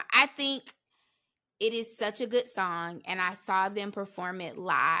as my. I think it is such a good song, and I saw them perform it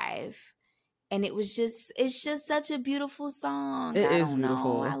live, and it's just such a beautiful song. It is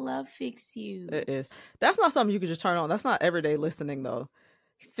beautiful. I love Fix You. It is. That's not something you can just turn on. That's not everyday listening though.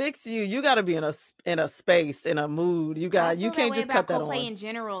 Fix you. You got to be in a space, in a mood. You can't just cut that on. Coldplay in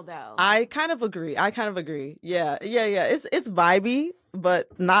general, though. I kind of agree. Yeah. It's vibey, but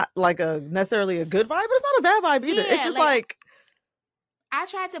not like necessarily a good vibe. But it's not a bad vibe either. It's just like I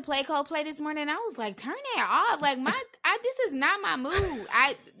tried to play Coldplay this morning. And I was like, turn that off. Like this is not my mood.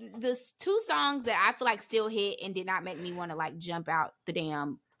 The two songs that I feel like still hit and did not make me want to like jump out the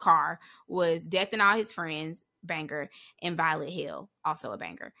damn car was Death and All His Friends, banger, and Violet Hill, also a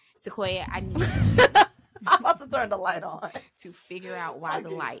banger. Sequoia, I need I'm about to turn the light on to figure out why the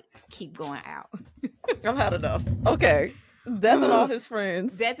lights keep going out. I've had enough. Okay. Death and All His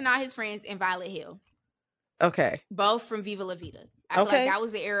Friends. Death and All His Friends and Violet Hill. Okay. Both from Viva La Vida. I feel like that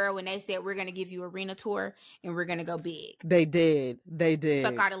was the era when they said, we're going to give you arena tour and we're going to go big. They did.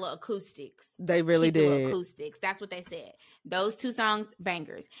 Fuck all the little acoustics. They really did. Little acoustics. That's what they said. Those two songs,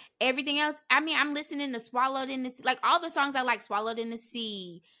 bangers. Everything else, I mean, I'm listening to Swallowed in the Sea. Like all the songs I like, Swallowed in the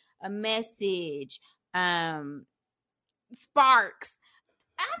Sea, A Message, Sparks.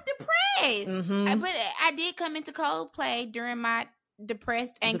 I'm depressed. But I did come into Coldplay during my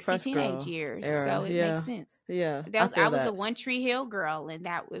depressed angsty teenage years, so it makes sense. I was a One Tree Hill girl, and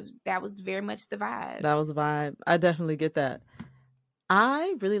that was very much the vibe. That was the vibe. I definitely get that.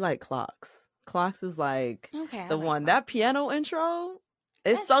 I really like Clocks. Clocks is like the one. That piano intro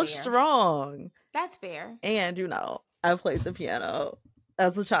is so strong. That's fair. And I played the piano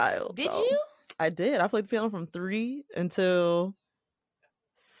as a child. Did you? I did. I played the piano from 3 until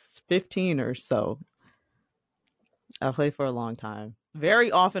 15 or so. I played for a long time.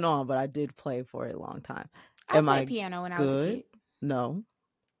 Very off and on, but I did play for a long time. I played piano when I was a kid. No.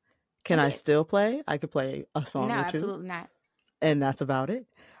 Can I still play? I could play a song or two. No, absolutely not. And that's about it.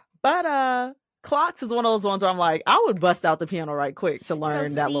 But Clocks is one of those ones where I'm like, I would bust out the piano right quick to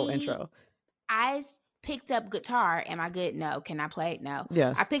learn that little intro. I picked up guitar. Am I good? No. Can I play? No.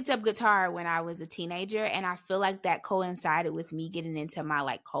 Yes. I picked up guitar when I was a teenager, and I feel like that coincided with me getting into my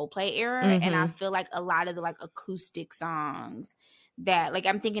like Coldplay era. And I feel like a lot of the like acoustic songs that like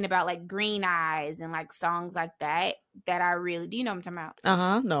I'm thinking about like Green Eyes and like songs like that I really, do you know what I'm talking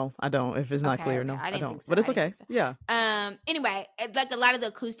about? No, I don't. If it's not clear, no, I don't. Think so. But it's okay. So. Yeah. Anyway, like a lot of the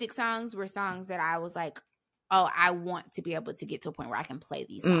acoustic songs were songs that I was like, oh, I want to be able to get to a point where I can play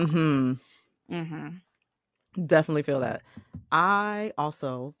these songs. Definitely feel that. I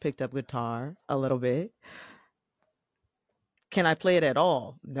also picked up guitar a little bit. Can I play it at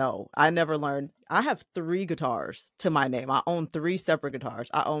all? No, I never learned. I have 3 guitars to my name. I own 3 separate guitars.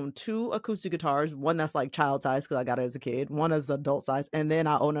 I own 2 acoustic guitars, one that's like child size because I got it as a kid, one is adult size, and then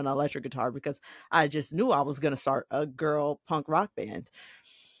I own an electric guitar because I just knew I was going to start a girl punk rock band.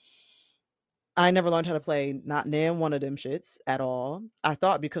 I never learned how to play not name one of them shits at all. I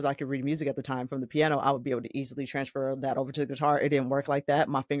thought because I could read music at the time from the piano, I would be able to easily transfer that over to the guitar. It didn't work like that.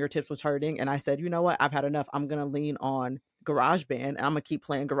 My fingertips was hurting. And I said, you know what? I've had enough. I'm going to lean on GarageBand. And I'm going to keep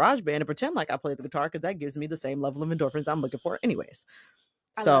playing GarageBand and pretend like I play the guitar because that gives me the same level of endorphins I'm looking for anyways.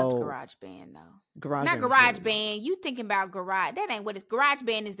 I love GarageBand though. Not GarageBand. You thinking about Garage? That ain't what it's.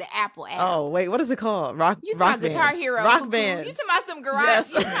 GarageBand is the Apple app. Oh wait, what is it called? Rock. You talking about Guitar Hero? Rock Band. You talking about some Garage?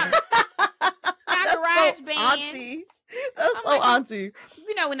 Yes. GarageBand. Auntie. That's so auntie.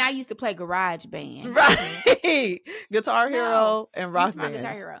 You know when I used to play GarageBand, right? Guitar Hero and Rock Band.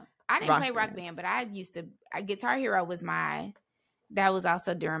 Guitar Hero. I didn't play Rock Band, but I used to. Guitar Hero was my. That was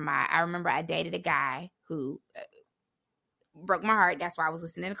also during my. I remember I dated a guy who. Broke my heart. That's why I was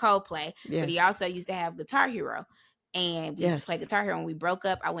listening to Coldplay. Yes. But he also used to have Guitar Hero. And we used to play Guitar Hero. When we broke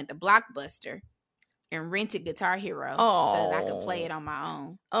up, I went to Blockbuster and rented Guitar Hero so that I could play it on my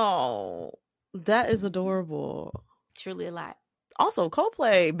own. Oh, that is adorable. Truly a lot. Also,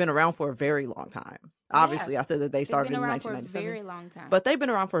 Coldplay been around for a very long time. Obviously, I said that they started in 1997. For a very long time. But they've been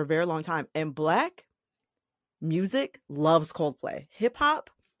around for a very long time. And Black music loves Coldplay. Hip hop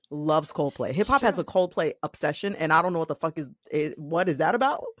loves Coldplay. Hip hop has a Coldplay obsession, and I don't know what the fuck what is that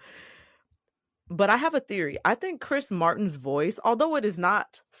about? But I have a theory. I think Chris Martin's voice, although it is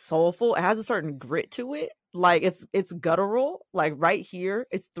not soulful, it has a certain grit to it. Like it's guttural, like right here,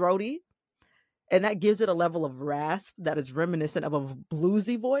 it's throaty, and that gives it a level of rasp that is reminiscent of a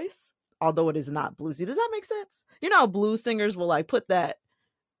bluesy voice, although it is not bluesy. Does that make sense? You know how blues singers will like put that.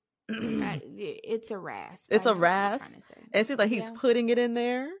 It's a rasp. It's a rasp. And it seems like he's putting it in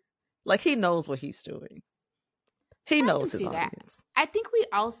there. Like he knows what he's doing. He knows his audience. I think we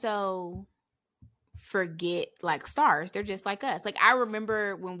also forget like stars. They're just like us. Like I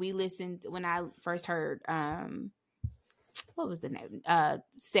remember when I first heard what was the name?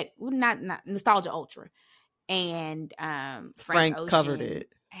 Not Nostalgia Ultra. And Frank Ocean covered it.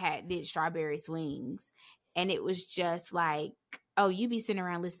 did Strawberry Swings. And it was just like oh, you be sitting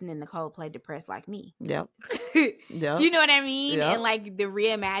around listening to Coldplay depressed like me. Yep. Yep. You know what I mean? Yep. And like the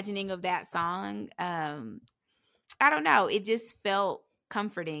reimagining of that song, I don't know. It just felt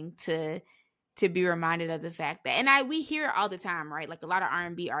comforting to be reminded of the fact that, and we hear it all the time, right? Like a lot of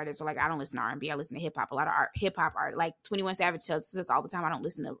R&B artists are like, I don't listen to R&B, I listen to hip hop. A lot of hip hop art, like 21 Savage tells us all the time, I don't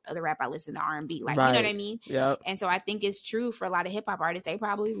listen to other rap, I listen to R&B. Like, right. You know what I mean? Yep. And so I think it's true for a lot of hip hop artists. They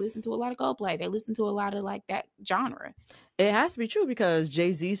probably listen to a lot of Coldplay. They listen to a lot of like that genre. It has to be true because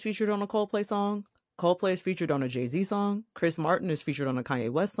Jay-Z's featured on a Coldplay song. Coldplay is featured on a Jay-Z song. Chris Martin is featured on a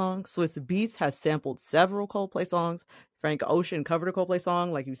Kanye West song. Swiss Beats has sampled several Coldplay songs. Frank Ocean covered a Coldplay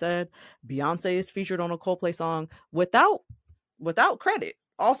song, like you said. Beyonce is featured on a Coldplay song without credit.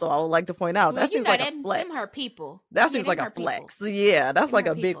 Also, I would like to point out, that seems like a flex. Them her people. That seems like a flex. People. Yeah, that's like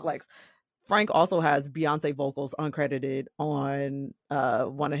a big flex. Frank also has Beyonce vocals uncredited on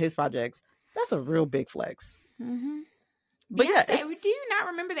one of his projects. That's a real big flex. Mm-hmm. But Beyonce, yeah, do you not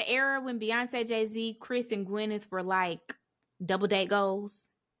remember the era when Beyonce, Jay-Z, Chris, and Gwyneth were like double date goals?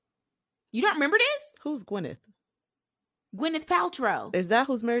 You don't remember this? Who's Gwyneth? Gwyneth Paltrow. Is that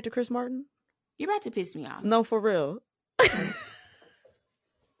who's married to Chris Martin? You're about to piss me off. No, for real.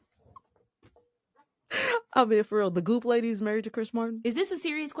 I mean, for real. The Goop lady's married to Chris Martin? Is this a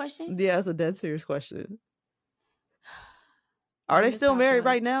serious question? Yeah, it's a dead serious question. Are they still married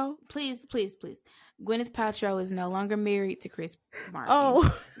right now? Please. Gwyneth Paltrow is no longer married to Chris Martin.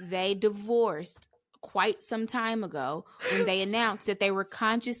 Oh. They divorced quite some time ago when they announced that they were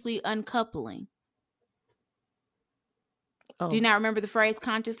consciously uncoupling. Oh. Do you not remember the phrase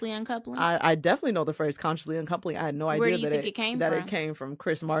consciously uncoupling? I definitely know the phrase consciously uncoupling. I had no idea that it came from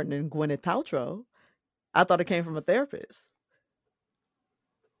Chris Martin and Gwyneth Paltrow. I thought it came from a therapist.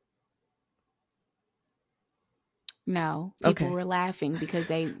 No, people were laughing because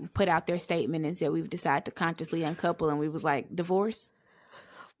they put out their statement and said we've decided to consciously uncouple, and we was like, divorce?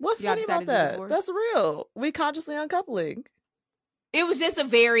 What's funny about that? That's real. We consciously uncoupling. It was just a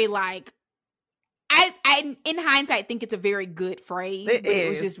very like, I in hindsight think it's a very good phrase. It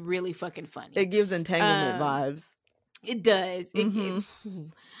was just really fucking funny. It gives entanglement vibes. It does.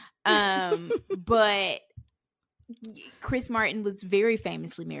 But Chris Martin was very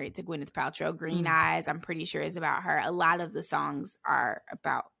famously married to Gwyneth Paltrow. Green Eyes, I'm pretty sure, is about her. A lot of the songs are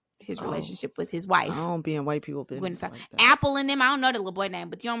about his relationship with his wife. I don't be in white people business like that. Apple and them. I don't know the little boy name,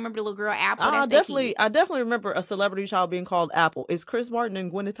 but you don't remember the little girl Apple? I definitely remember a celebrity child being called Apple. Is Chris Martin and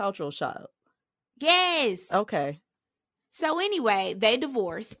Gwyneth Paltrow's child? Yes. Okay. So anyway, they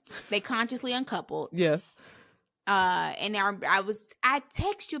divorced. They consciously uncoupled. Yes. And I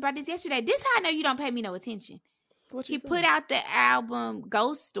texted you about this yesterday. This is how I know you don't pay me no attention. He put out the album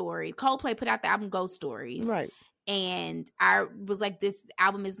Ghost Stories. Coldplay put out the album Ghost Stories. Right. And I was like, this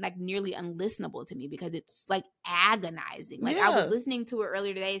album is like nearly unlistenable to me because it's like agonizing. Like I was listening to it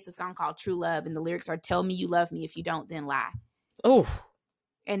earlier today. It's a song called True Love. And the lyrics are, tell me you love me. If you don't, then lie. Oh.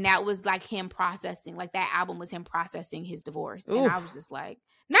 And that was like him processing. Like that album was him processing his divorce. Oof. And I was just like,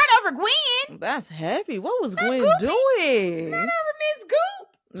 not over Gwen. That's heavy. What was Gwen doing? Not over Miss Goop.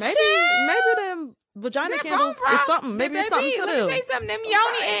 Maybe them vagina candles is something. Maybe it's something to them. Let me say something. Them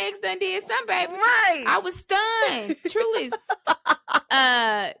yoni eggs done did something, baby. Right. I was stunned. Truly.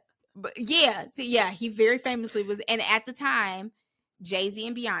 But yeah, he very famously was. And at the time, Jay-Z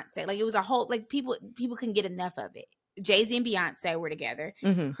and Beyonce, like it was a whole, like people couldn't get enough of it. Jay-Z and Beyonce were together.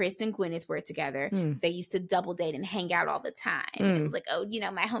 Mm-hmm. Chris and Gwyneth were together. Mm. They used to double date and hang out all the time. And it was like, oh, you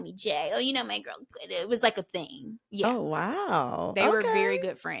know, my homie Jay. Oh, you know, my girl. It was like a thing. Yeah. Oh, wow. They were very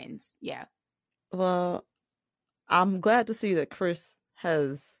good friends. Yeah. Well, I'm glad to see that Chris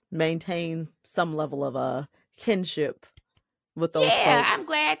has maintained some level of kinship with those folks. I'm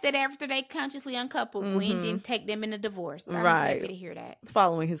glad that after they consciously uncoupled, Gwen didn't take them in a divorce. So I'm happy to hear that.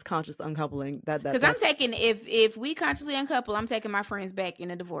 Following his conscious uncoupling, because I'm taking if we consciously uncouple, I'm taking my friends back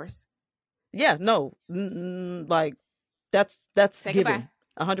in a divorce. Yeah, no, like that's given.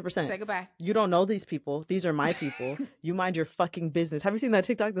 100%. Say goodbye. You don't know these people. These are my people. You mind your fucking business. Have you seen that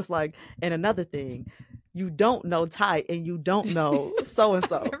TikTok that's like, and another thing, you don't know Ty and you don't know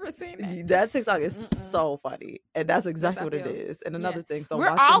so-and-so. I've never seen that. That TikTok is so funny. And that's exactly what it is. And another thing, so we're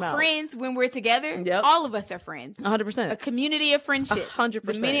all friends when we're together. Yep. All of us are friends. 100%. A community of friendships. 100%.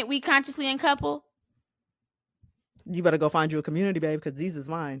 The minute we consciously uncouple, you better go find you a community, babe, because these is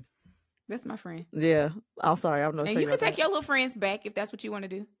mine. That's my friend. Yeah. I'm sorry. I don't know. And you can take your little friends back if that's what you want to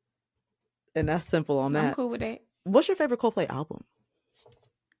do. And that's simple on that. I'm cool with that. What's your favorite Coldplay album?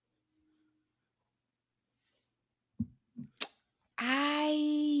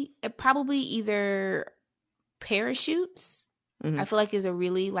 Probably either Parachutes. I feel like is a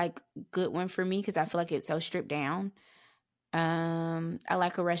really like good one for me because I feel like it's so stripped down. I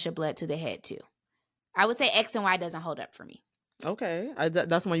like a rush of blood to the head too. I would say X and Y doesn't hold up for me. Okay.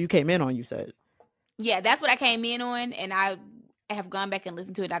 That's one you came in on, you said. Yeah, that's what I came in on, and I have gone back and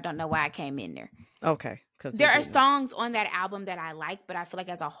listened to it. I don't know why I came in there. Okay. There are songs on that album that I like, but I feel like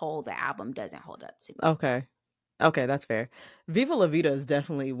as a whole, the album doesn't hold up to me. Okay. Okay, that's fair. Viva La Vida is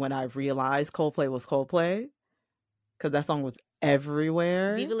definitely when I realized Coldplay was Coldplay, because that song was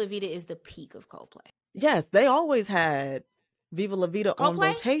everywhere. Viva La Vida is the peak of Coldplay. Yes, they always had Viva La Vida on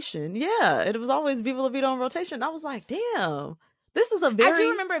rotation. Yeah, it was always Viva La Vida on rotation. I was like, damn, this is a very... I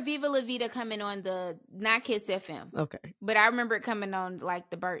do remember Viva La Vida coming on the, not Kiss FM. Okay. But I remember it coming on like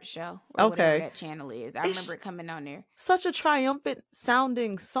the Burt Show. Or whatever that channel is. I remember it coming on there. Such a triumphant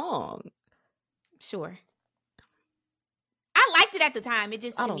sounding song. Sure. I liked it at the time. It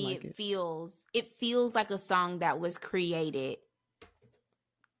just, to me, like it feels like a song that was created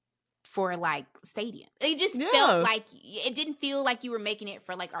for like stadium. It just felt like, it didn't feel like you were making it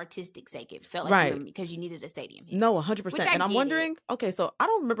for like artistic sake. It felt like because you needed a stadium hit. No, 100%. And I'm wondering, okay, so I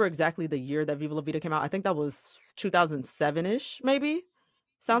don't remember exactly the year that Viva La Vida came out. I think that was 2007-ish, maybe.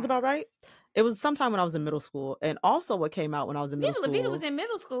 Sounds about right. It was sometime when I was in middle school. And also what came out when I was in middle school. Viva La Vida was in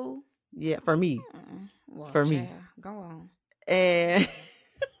middle school. Yeah, for me. Well, for me. Go on. And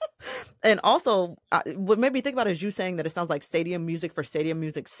and also what made me think about it is you saying that it sounds like stadium music for stadium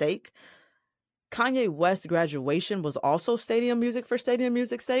music's sake. Kanye West's Graduation was also stadium music for stadium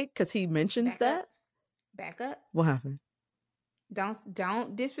music's sake, because he mentions that. Back up. What happened?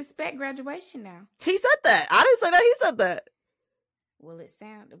 Don't disrespect Graduation now. He said that. I didn't say that. He said that. Well, it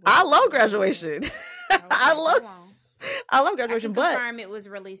sounded. I love Graduation. I love Graduation, but confirm it was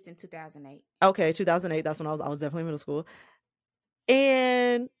released in 2008. Okay, 2008. That's when I was definitely in middle school.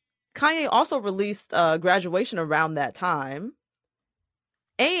 And Kanye also released Graduation around that time.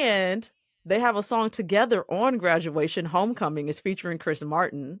 And they have a song together on Graduation. Homecoming is featuring Chris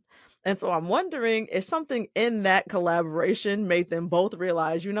Martin. And so I'm wondering if something in that collaboration made them both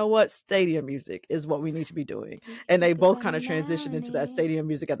realize, you know what, stadium music is what we need to be doing. And they both kind of transitioned into that stadium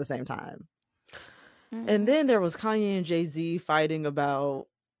music at the same time. And then there was Kanye and Jay-Z fighting about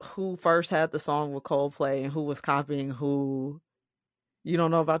who first had the song with Coldplay and who was copying who. You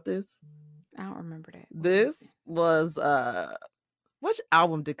don't know about this? I don't remember that. This was which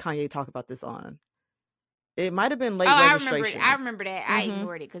album did Kanye talk about this on? It might have been Late Registration. I remember that. I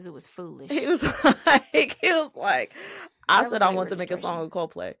ignored it because it was foolish. He was like, I said I want to make a song with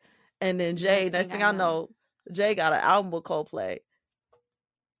Coldplay. And then Jay, next thing I know, Jay got an album with Coldplay.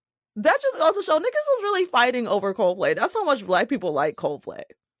 That just goes to show niggas was really fighting over Coldplay. That's how much black people like Coldplay.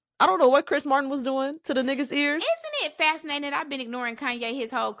 I don't know what Chris Martin was doing to the niggas' ears. Isn't it fascinating that I've been ignoring Kanye his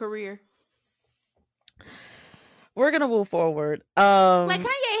whole career? We're gonna move forward. Like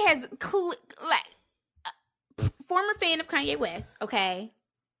Kanye has former fan of Kanye West. Okay,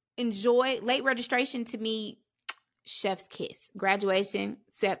 enjoy Late Registration to me. Chef's kiss. Graduation.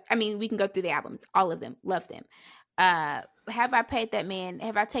 I mean, we can go through the albums, all of them. Love them. Have I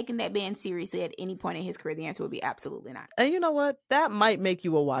taken that man seriously at any point in his career? The answer would be absolutely not. And you know what? That might make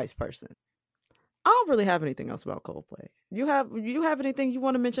you a wise person. I don't really have anything else about Coldplay. You have anything you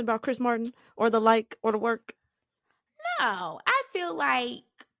want to mention about Chris Martin or the like or the work? No, I feel like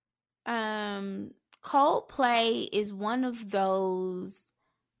Coldplay is one of those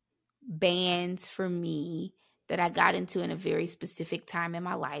bands for me that I got into in a very specific time in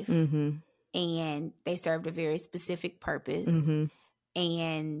my life. Mm-hmm. And they served a very specific purpose. Mm-hmm.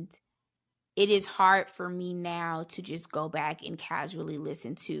 And it is hard for me now to just go back and casually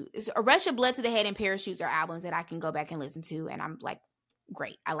listen to. A Rush of Blood to the Head and Parachutes are albums that I can go back and listen to. And I'm like,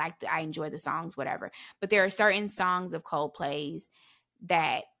 great. I enjoy the songs, whatever. But there are certain songs of Coldplay's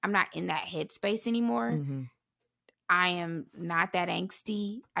that I'm not in that headspace anymore. Mm-hmm. I am not that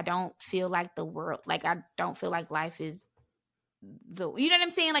angsty. I don't feel like I don't feel like life is you know what I'm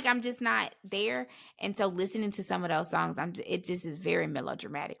saying? Like I'm just not there. And so listening to some of those songs, it just is very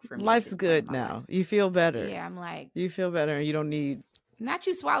melodramatic for me. Life's good now. Life. You feel better. Yeah, I'm like, you feel better and you don't need. Not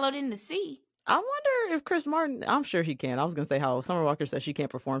you swallowed in the sea. I wonder if Chris Martin, I'm sure he can. I was going to say how Summer Walker said she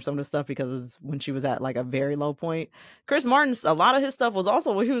can't perform some of the stuff because it was when she was at like a very low point. Chris Martin's, a lot of his stuff was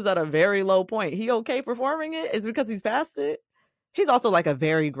also when he was at a very low point. He okay performing it? Is because he's past it? He's also like a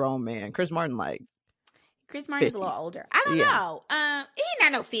very grown man. Chris Martin Chris Martin's 50. A little older. I don't know. He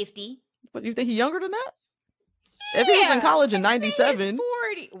not no 50. But you think he's younger than that? Yeah. If he was in college in 97.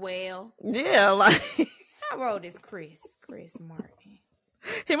 40. Well. Yeah, like. How old is Chris? Chris Martin.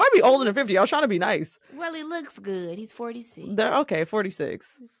 He might be older than 50. I was trying to be nice. Well, he looks good. He's 46. They're okay,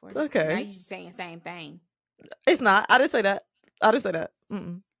 46. 46. Okay. Now you're just saying the same thing. It's not. I didn't say that.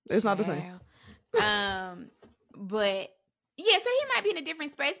 Mm-mm. It's not the same. But Yeah, so he might be in a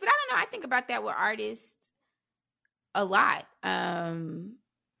different space, but I don't know. I think about that with artists a lot.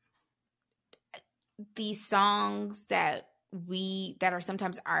 These songs that are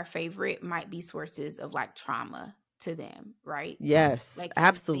sometimes our favorite might be sources of like trauma to them, right? Yes, like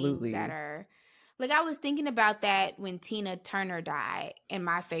absolutely. That are like, I was thinking about that when Tina Turner died, and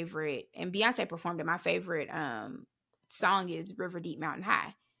my favorite, and Beyonce performed it, my favorite song is River Deep Mountain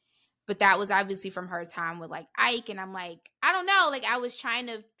High. But that was obviously from her time with like Ike, and I'm like, I don't know, like I was trying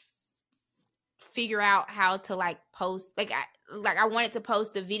to figure out how to like post, like I wanted to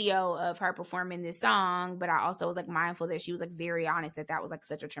post a video of her performing this song, but I also was like mindful that she was like very honest that was like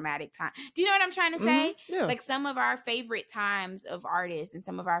such a traumatic time. Do you know what I'm trying to say? Yeah. Like some of our favorite times of artists and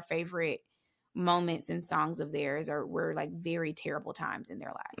some of our favorite moments and songs of theirs were like very terrible times in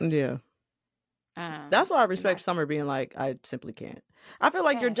their lives. Yeah. That's why I respect Summer being like, I simply can't. I feel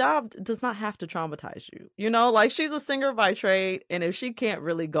like your job does not have to traumatize you. You know, like she's a singer by trade, and if she can't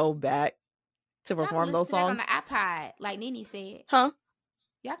really go back to perform those songs on the iPod, like Nene said. Huh?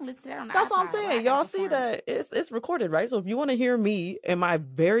 Y'all can listen to that on the That's iPod. what I'm saying. Y'all see that it's recorded, right? So if you want to hear me in my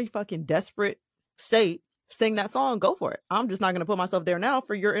very fucking desperate state sing that song, go for it. I'm just not going to put myself there now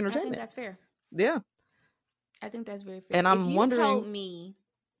for your entertainment. I think that's fair. Yeah. I think that's very fair. And I'm if you wondering, told me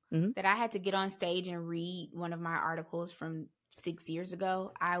that I had to get on stage and read one of my articles from 6 years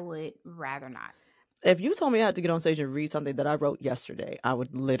ago, I would rather not. If you told me I had to get on stage and read something that I wrote yesterday, I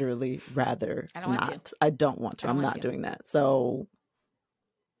would literally rather not. I don't want to. I'm not doing that. So,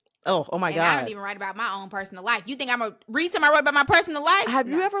 oh my God. I don't even write about my own personal life. You think I'm going to read something I wrote about my personal life? Have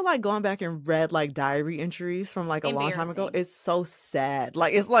you ever like gone back and read like diary entries from like a long time ago? It's so sad.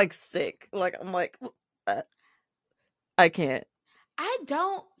 Like, it's like sick. Like, I'm like, I can't. I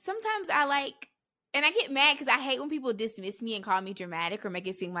don't. Sometimes I like, and I get mad because I hate when people dismiss me and call me dramatic or make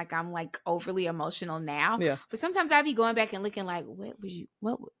it seem like I'm like overly emotional now. Yeah. But sometimes I be going back and looking like,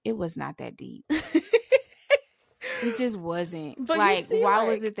 it was not that deep. It just wasn't. But like, see, why like,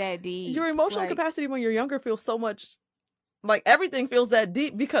 was it that deep? Your emotional capacity when you're younger feels so much, like everything feels that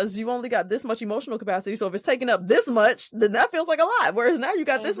deep because you only got this much emotional capacity. So if it's taking up this much, then that feels like a lot. Whereas now you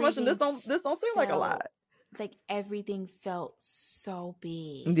got this much and this don't seem like a lot. Like everything felt so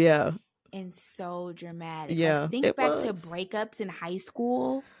big. Yeah. And so dramatic. Yeah. Like, think back to breakups in high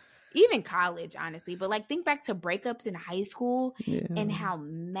school, even college, honestly. But like think back to breakups in high school and how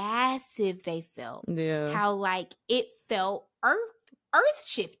massive they felt. Yeah. How like it felt earth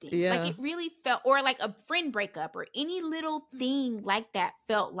shifting. Yeah. Like it really felt, or like a friend breakup or any little thing like that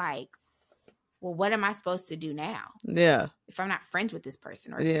felt like, well, what am I supposed to do now? Yeah. If I'm not friends with this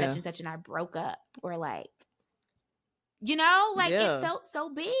person, or if such and such and I broke up, or like, you know, like it felt so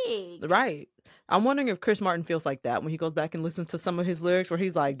big. Right. I'm wondering if Chris Martin feels like that when he goes back and listens to some of his lyrics where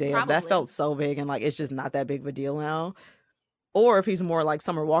he's like, damn, that felt so big and like it's just not that big of a deal now. Or if he's more like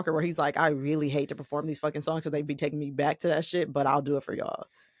Summer Walker where he's like, I really hate to perform these fucking songs because they be taking me back to that shit, but I'll do it for y'all.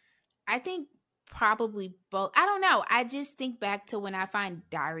 I think probably both. I don't know. I just think back to when I find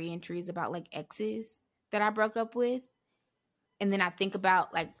diary entries about like exes that I broke up with. And then I think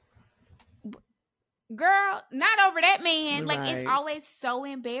about like, girl, not over that man. Like it's always so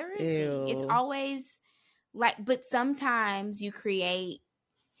embarrassing. Ew. It's always like, but sometimes you create,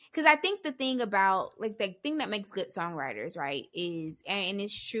 because I think the thing about like the thing that makes good songwriters, right, is, and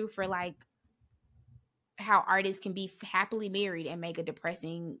it's true for like how artists can be happily married and make a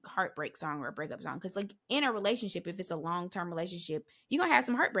depressing heartbreak song or a breakup song. Because like in a relationship, if it's a long-term relationship, you're gonna have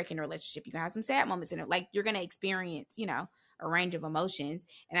some heartbreak in a relationship. You're gonna have some sad moments in it. Like you're gonna experience, you know, a range of emotions.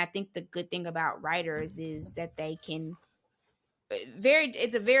 And I think the good thing about writers is that they can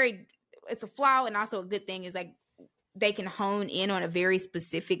it's a flaw, and also a good thing is like they can hone in on a very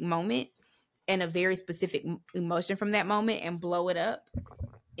specific moment and a very specific emotion from that moment and blow it up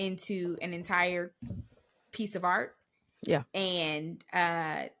into an entire piece of art. Yeah. And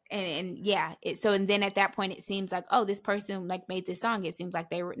yeah, so and then at that point it seems like, oh, this person like made this song. It seems like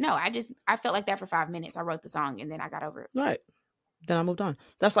I felt like that for 5 minutes. I wrote the song and then I got over it. Right. Then I moved on.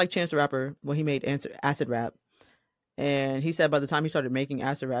 That's like Chance the Rapper when he made acid rap. And he said by the time he started making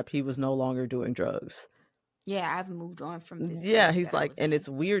acid rap, he was no longer doing drugs. Yeah, I've moved on from this. Yeah, he's like, and it's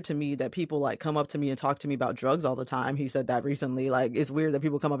weird to me that people like come up to me and talk to me about drugs all the time. He said that recently. Like, it's weird that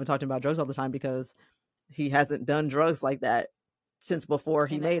people come up and talk to him about drugs all the time because he hasn't done drugs like that since before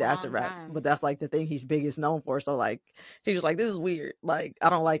he made acid rap. But that's like the thing he's biggest known for. So like, he's just like, this is weird. Like,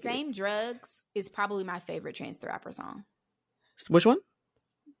 I don't like it. Same Drugs is probably my favorite Chance the Rapper song. Which one?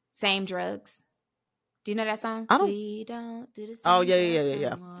 Same Drugs. Do you know that song? I don't. We don't do the same. Oh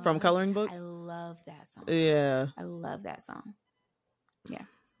yeah. From Coloring Book. I love that song. Yeah. I love that song. Yeah.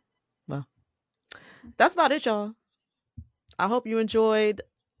 Well, that's about it, y'all. I hope you enjoyed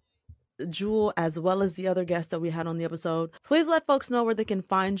Jewel as well as the other guests that we had on the episode. Please let folks know where they can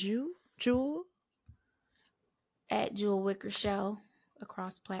find you, Jewel. At Jewel Wicker Show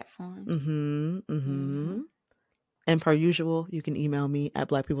across platforms. And per usual, you can email me at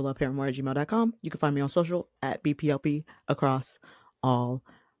blackpeopleloveparamore@gmail.com. You can find me on social at BPLP across all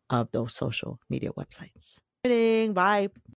of those social media websites. Bye.